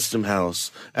building a custom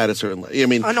house at a certain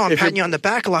level, I know I'm patting you on the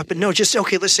back a lot, but no, just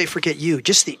okay. Let's say forget you,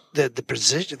 just the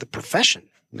position, the profession.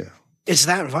 Yeah, is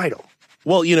that vital?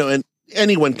 Well, and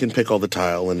anyone can pick all the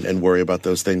tile and worry about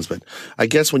those things, but I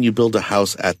guess when you build a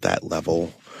house at that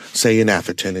level, say in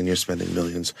Atherton, and you're spending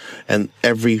millions, and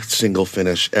every single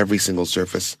finish, every single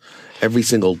surface, every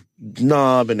single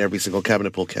knob, and every single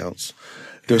cabinet pull counts.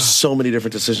 There's so many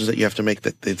different decisions that you have to make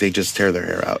that they just tear their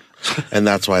hair out. And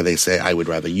that's why they say, I would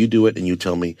rather you do it and you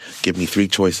tell me, give me 3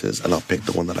 choices and I'll pick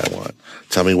the one that I want.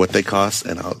 Tell me what they cost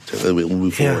and we'll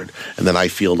move forward. And then I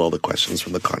field all the questions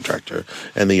from the contractor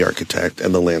and the architect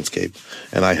and the landscape.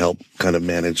 And I help kind of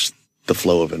manage the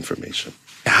flow of information.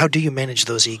 How do you manage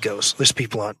those egos? There's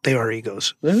people out. They are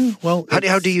egos. Yeah, well,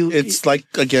 how do you? It's like,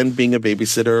 again, being a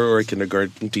babysitter or a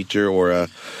kindergarten teacher or a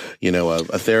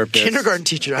therapist. Kindergarten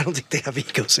teacher. I don't think they have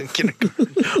egos in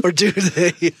kindergarten, or do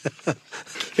they?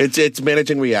 It's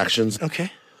managing reactions.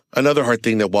 Okay. Another hard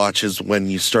thing to watch is when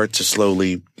you start to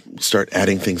slowly start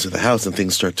adding things to the house and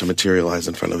things start to materialize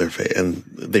in front of their face, and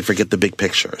they forget the big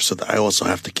picture. So I also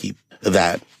have to keep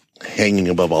that hanging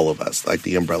above all of us, like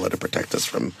the umbrella to protect us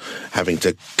from having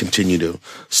to continue to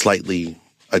slightly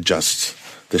adjust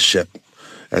the ship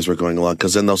as we're going along.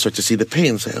 Because then they'll start to see the paint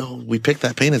and say, oh, we picked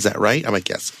that paint. Is that right? I'm like,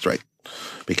 yes, it's right.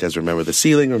 Because remember the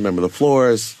ceiling, remember the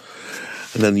floors.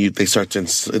 And then they start to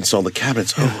install the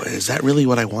cabinets. Oh, is that really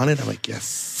what I wanted? I'm like,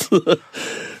 yes.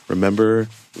 Remember,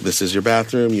 this is your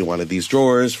bathroom. You wanted these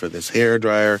drawers for this hair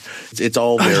dryer. It's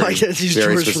all very, I like these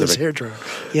very drawers specific. for this hair dryer.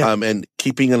 Yeah. And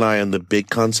keeping an eye on the big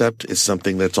concept is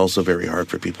something that's also very hard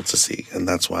for people to see. And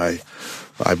that's why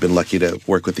I've been lucky to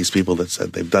work with these people that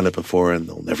said they've done it before and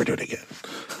they'll never do it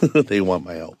again. They want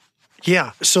my help.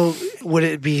 Yeah. So would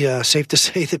it be safe to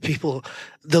say that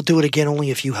they'll do it again only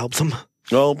if you help them?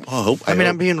 Well, I hope. I mean,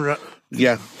 I'm being...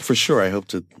 Yeah, for sure. I hope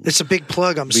to... It's a big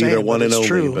plug, I'm be saying, their one but and it's only,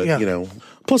 true. But, yeah.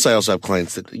 Plus I also have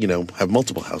clients that, have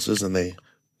multiple houses and they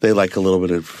like a little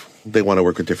bit of... They want to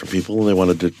work with different people and they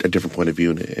want a different point of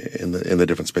view in the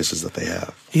different spaces that they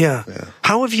have. Yeah.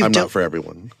 How have you... I'm not for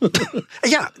everyone.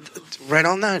 Yeah, right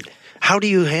on that. How do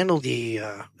you handle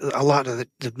a lot of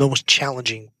the most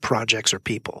challenging projects or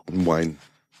people? Wine.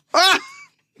 Ah!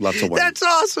 Lots of wine. That's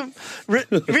awesome.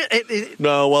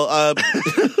 No, well,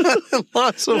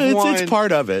 Lots of wine. It's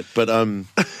part of it, but Wine.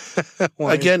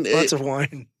 again, Lots of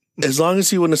wine. As long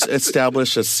as you want to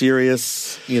establish a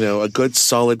serious, a good,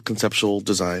 solid conceptual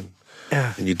design,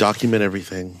 and you document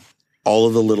everything, all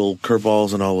of the little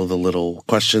curveballs and all of the little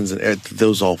questions, and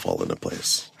those all fall into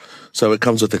place. So it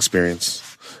comes with experience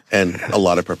and a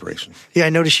lot of preparation. Yeah, I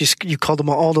noticed you called them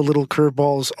all the little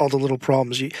curveballs, all the little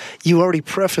problems. You already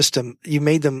prefaced them. You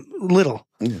made them little.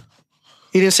 Yeah.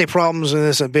 You didn't say problems and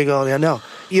this a big all. Yeah, no.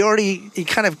 You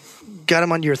kind of got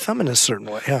them under your thumb in a certain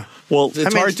way. Yeah. Well,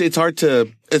 it's hard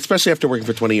to, especially after working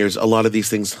for 20 years. A lot of these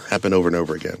things happen over and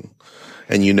over again,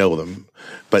 and you know them,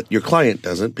 but your client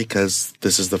doesn't because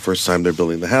this is the first time they're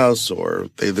building the house, or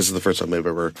this is the first time they've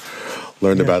ever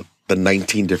learned about the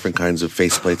 19 different kinds of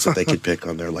faceplates that they could pick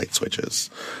on their light switches.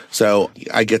 So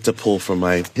I get to pull from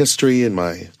my history and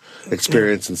my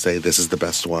experience and say, this is the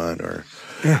best one, or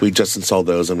we just installed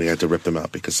those and we had to rip them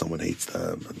out because someone hates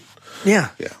them. And, yeah.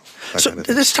 So kind of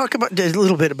let's talk about a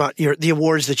little bit about the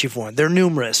awards that you've won. They're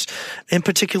numerous. In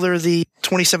particular, the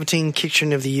 2017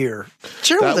 Kitchen of the Year.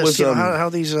 Share with us how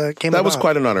these came about. That was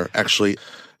quite an honor, actually.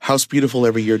 House Beautiful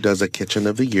every year does a Kitchen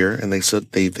of the Year, and they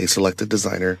select a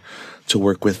designer to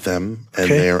work with them and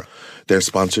their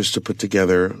sponsors to put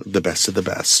together the best of the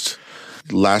best.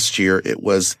 Last year, it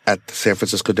was at the San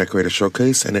Francisco Decorator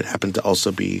Showcase, and it happened to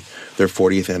also be their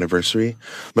 40th anniversary.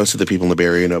 Most of the people in the Bay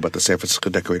Area know about the San Francisco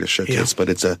Decorator Showcase, but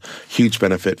it's a huge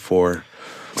benefit for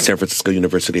San Francisco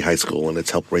University High School, and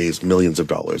it's helped raise millions of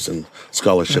dollars in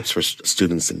scholarships for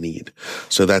students in need.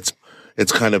 So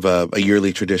it's kind of a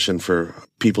yearly tradition for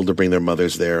people to bring their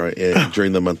mothers there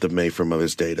during the month of May for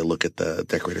Mother's Day to look at the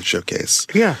Decorator Showcase.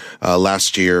 Yeah.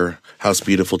 Last year, House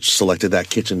Beautiful selected that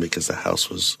kitchen because the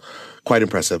house was quite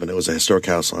impressive, and it was a historic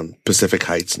house on Pacific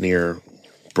Heights near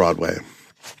Broadway.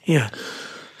 Yeah.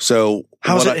 So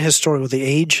how is it historic with the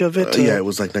age of it? Yeah, it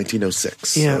was like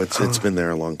 1906. Yeah. So it's been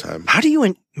there a long time. How do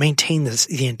you maintain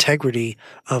the integrity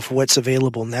of what's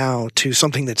available now to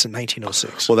something that's in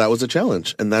 1906? Well, that was a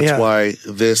challenge. And that's why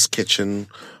this kitchen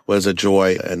was a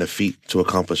joy and a feat to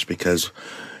accomplish, because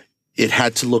it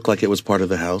had to look like it was part of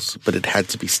the house, but it had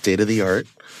to be state of the art.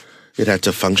 It had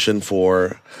to function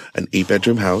for an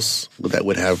 8-bedroom house that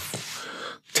would have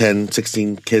 10,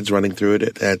 16 kids running through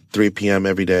it at 3 p.m.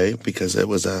 every day, because it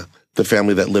was the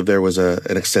family that lived there was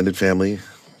an extended family,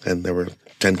 and there were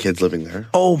 10 kids living there.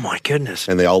 Oh, my goodness.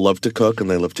 And they all love to cook, and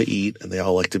they love to eat, and they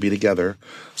all like to be together.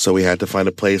 So we had to find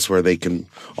a place where they can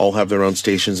all have their own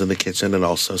stations in the kitchen and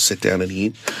also sit down and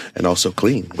eat and also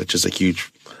clean, which is a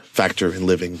huge factor in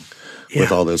living with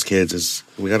all those kids. Is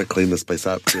we got to clean this place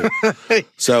up too.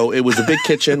 So it was a big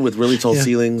kitchen with really tall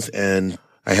ceilings, and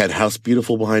I had House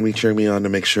Beautiful behind me cheering me on to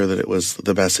make sure that it was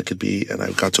the best it could be. And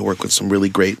I got to work with some really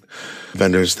great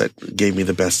vendors that gave me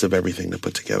the best of everything to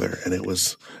put together. And it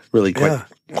was really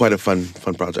quite a fun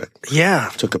project.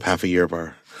 Yeah. It took up half a year of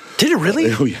our... Did it really?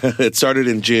 It started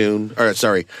in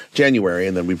January,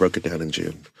 and then we broke it down in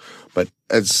June. But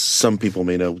as some people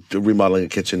may know, remodeling a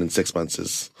kitchen in 6 months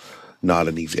is not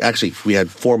an easy... Actually, we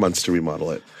had 4 months to remodel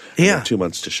it. And 2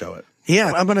 months to show it.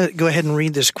 Yeah, I'm going to go ahead and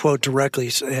read this quote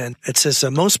directly. And it says,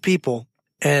 most people,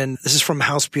 and this is from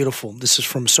House Beautiful. This is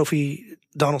from Sophie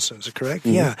Donaldson, is it correct?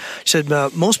 Mm-hmm. Yeah. She said,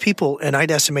 most people, and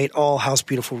I'd estimate all House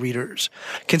Beautiful readers,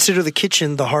 consider the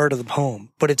kitchen the heart of the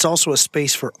home, but it's also a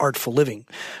space for artful living,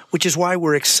 which is why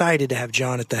we're excited to have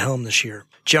John at the helm this year.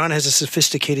 John has a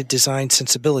sophisticated design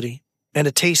sensibility and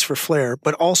a taste for flair,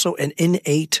 but also an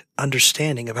innate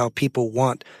understanding of how people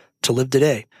want to live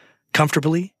today,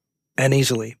 comfortably and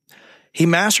easily. He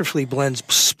masterfully blends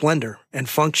splendor and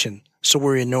function, so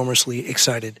we're enormously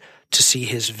excited to see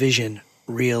his vision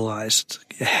realized.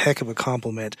 A heck of a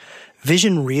compliment.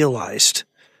 Vision realized.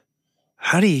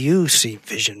 How do you see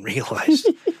vision realized?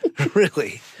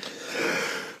 Really?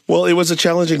 Well, it was a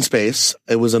challenging space.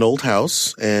 It was an old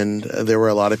house, and there were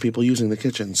a lot of people using the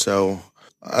kitchen. So,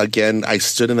 again, I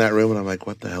stood in that room, and I'm like,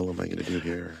 what the hell am I going to do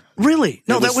here? Really?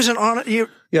 No, that wasn't on. Yeah,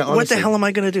 honestly, what the hell am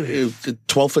I going to do here?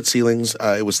 12-foot ceilings.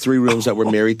 It was 3 rooms that were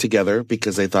married together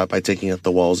because they thought by taking out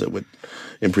the walls it would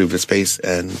improve the space,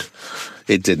 and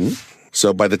it didn't.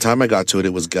 So by the time I got to it,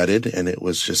 it was gutted, and it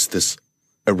was just this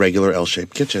irregular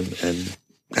L-shaped kitchen, and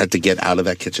had to get out of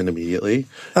that kitchen immediately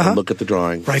and look at the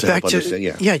drawing. Right back to,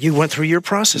 yeah, you went through your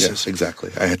processes. Yes, exactly.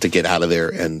 I had to get out of there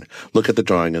and look at the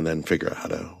drawing and then figure out how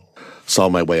to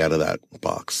solve my way out of that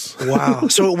box. Wow.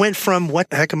 So it went from what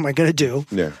the heck am I going to do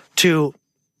to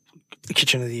the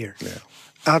Kitchen of the Year. Yeah.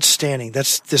 Outstanding.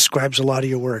 That describes a lot of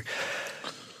your work.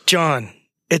 John,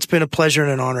 it's been a pleasure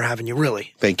and an honor having you,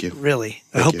 really. Thank you. Really.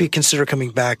 I hope you consider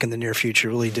coming back in the near future.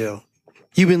 Really do.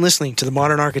 You've been listening to The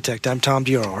Modern Architect. I'm Tom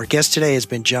Dioro. Our guest today has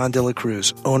been John De La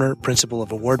Cruz, owner, principal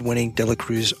of award-winning De La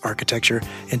Cruz Architecture,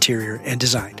 Interior, and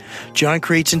Design. John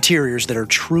creates interiors that are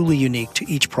truly unique to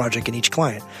each project and each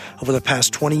client. Over the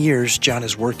past 20 years, John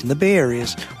has worked in the Bay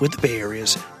Areas with the Bay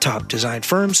Area's top design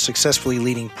firms, successfully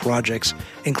leading projects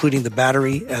including the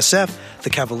Battery SF, the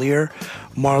Cavalier,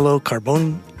 Marlowe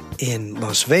Carbone in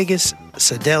Las Vegas,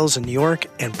 Sadel's in New York,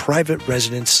 and private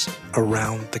residents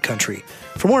around the country.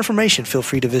 For more information, feel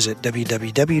free to visit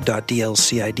www.dlcid.com.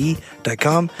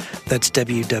 That's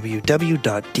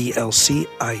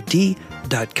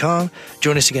www.dlcid.com.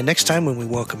 Join us again next time when we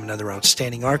welcome another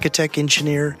outstanding architect,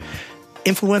 engineer,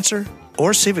 influencer,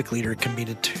 or civic leader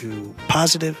committed to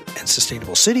positive and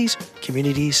sustainable cities,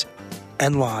 communities,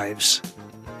 and lives.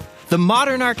 The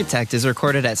Modern Architect is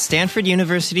recorded at Stanford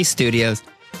University Studios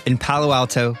in Palo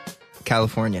Alto,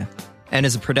 California, and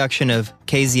is a production of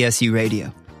KZSU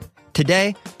Radio.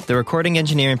 Today, the recording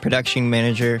engineer and production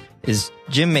manager is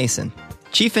Jim Mason,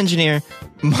 chief engineer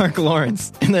Mark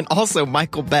Lawrence, and then also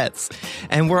Michael Betts.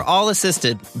 And we're all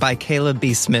assisted by Caleb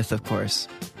B. Smith, of course.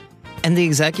 And the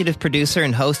executive producer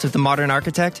and host of The Modern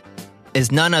Architect is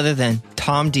none other than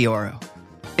Tom Dioro.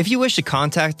 If you wish to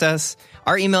contact us,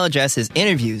 our email address is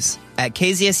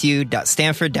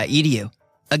interviews@kzsu.stanford.edu.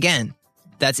 Again,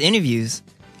 that's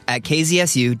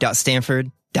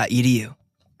interviews@kzsu.stanford.edu.